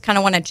if you just kind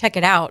of want to check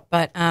it out,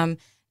 but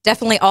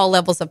definitely all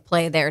levels of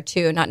play there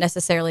too, not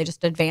necessarily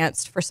just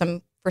advanced for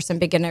some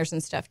beginners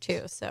and stuff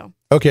too. So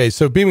okay,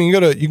 so Beeman, you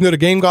can go to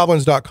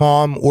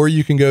gamegoblins.com, or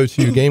you can go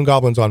to Game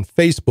Goblins on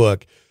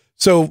Facebook.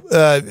 So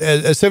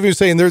as Stephanie was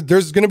saying,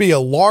 there's going to be a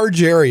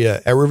large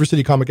area at River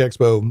City Comic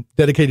Expo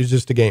dedicated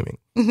just to gaming.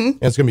 And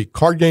it's going to be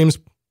card games,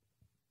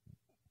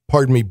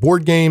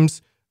 board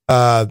games,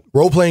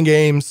 role-playing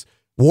games,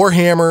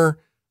 Warhammer,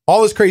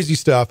 all this crazy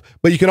stuff.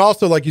 But you can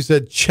also, like you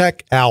said,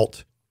 check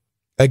out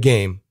a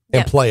game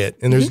and play it.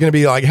 And there's going to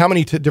be like, how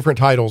many different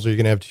titles are you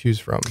going to have to choose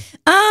from?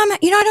 I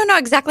don't know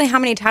exactly how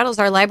many titles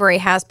our library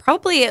has.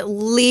 Probably at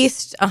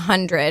least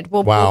 100.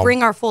 We'll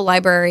bring our full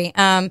library.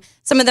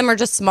 Some of them are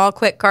just small,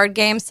 quick card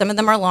games. Some of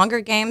them are longer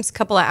games, a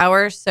couple of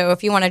hours. So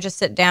if you want to just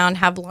sit down,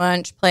 have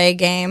lunch, play a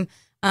game,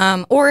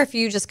 or if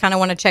you just kind of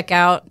want to check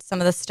out some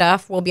of the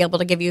stuff, we'll be able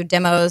to give you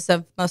demos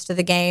of most of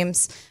the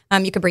games.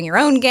 You can bring your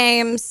own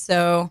games.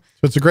 So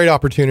it's a great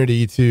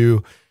opportunity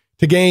to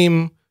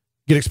game,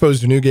 get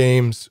exposed to new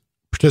games,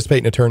 participate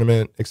in a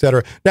tournament,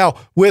 etc. Now,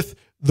 with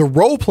the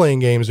role-playing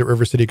games at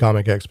River City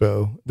Comic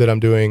Expo that I'm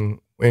doing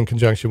in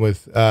conjunction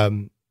with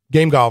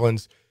Game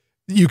Goblins,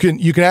 you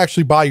can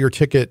actually buy your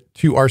ticket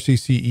to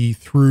RCCE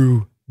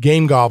through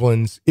Game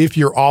Goblins if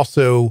you're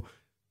also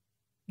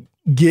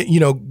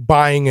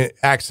buying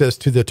access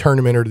to the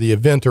tournament or to the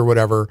event or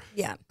whatever.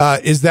 Yeah.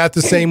 Is that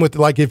the same with,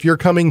 like, if you're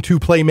coming to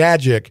play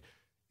Magic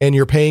and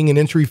you're paying an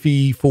entry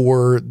fee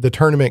for the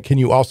tournament, can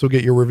you also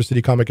get your River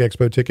City Comic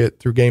Expo ticket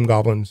through Game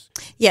Goblins?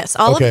 Yes.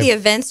 All of the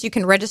events you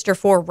can register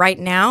for right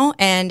now,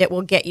 and it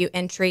will get you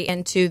entry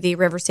into the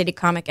River City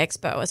Comic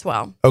Expo as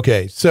well.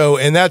 Okay. So,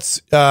 and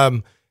that's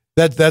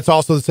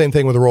also the same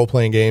thing with the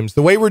role-playing games.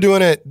 The way we're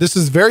doing it, this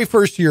is the very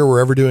first year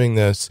we're ever doing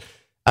this.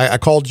 I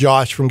called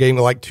Josh from Game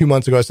like 2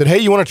 months ago. I said, hey,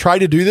 you want to try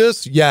to do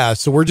this? Yeah.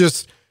 So we're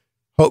just,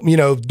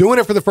 doing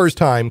it for the first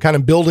time, kind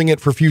of building it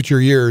for future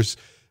years.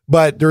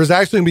 But there is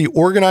actually going to be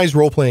organized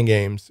role-playing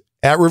games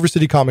at River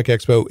City Comic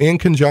Expo in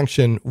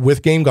conjunction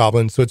with Game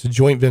Goblins. So it's a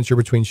joint venture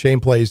between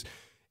Shane Plays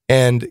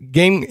and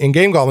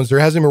Game Goblins. There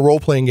hasn't been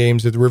role-playing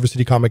games at the River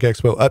City Comic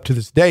Expo up to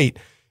this date.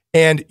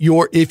 And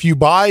if you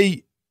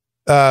buy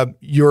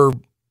your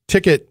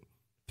ticket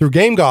through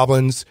Game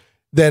Goblins,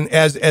 then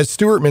as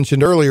Stuart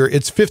mentioned earlier,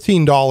 it's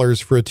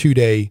 $15 for a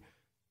 2-day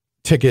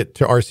ticket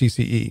to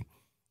RCCE.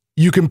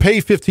 You can pay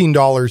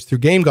 $15 through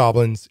Game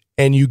Goblins,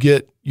 and you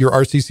get your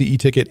RCCE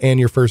ticket and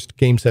your first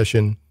game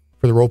session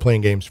for the role-playing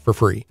games for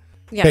free.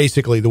 Yeah.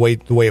 Basically, the way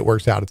it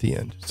works out at the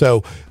end.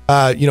 So,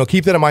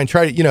 keep that in mind.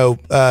 Try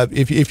to,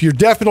 if you're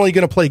definitely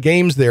going to play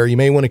games there, you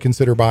may want to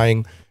consider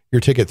buying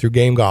your ticket through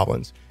Game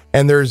Goblins.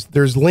 And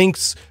there's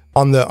links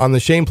on the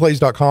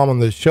shaneplays.com on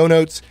the show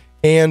notes,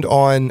 and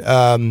on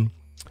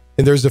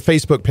and there's a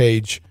Facebook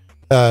page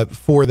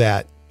for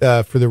that.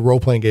 For the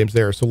role-playing games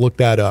there. So look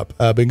that up.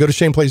 But go to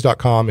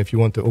shaneplays.com if you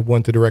want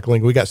the direct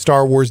link. We got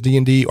Star Wars,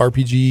 D&D,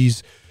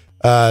 RPGs,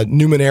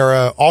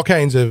 Numenera, all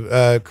kinds of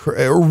a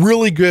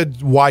really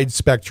good wide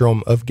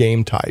spectrum of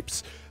game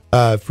types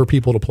for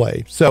people to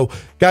play. So,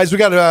 guys, we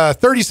got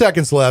 30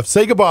 seconds left.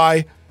 Say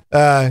goodbye.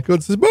 Go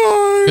and say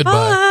bye. Goodbye.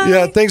 Bye.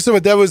 Yeah, thanks so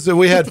much. That was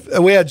we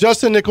had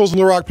Justin Nichols from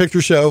the Rock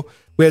Picture Show.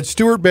 We had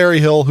Stuart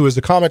Berryhill, who is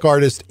a comic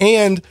artist,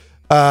 and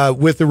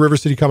with the River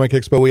City Comic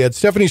Expo, we had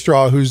Stephanie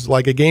Straw, who's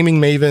like a gaming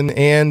maven,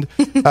 and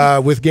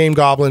with Game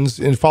Goblins,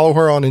 and follow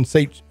her on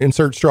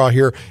Insert Straw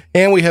here.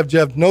 And we have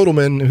Jeff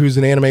Nodelman, who's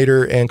an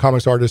animator and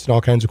comics artist and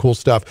all kinds of cool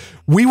stuff.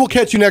 We will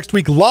catch you next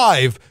week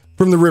live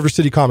from the River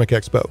City Comic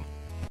Expo.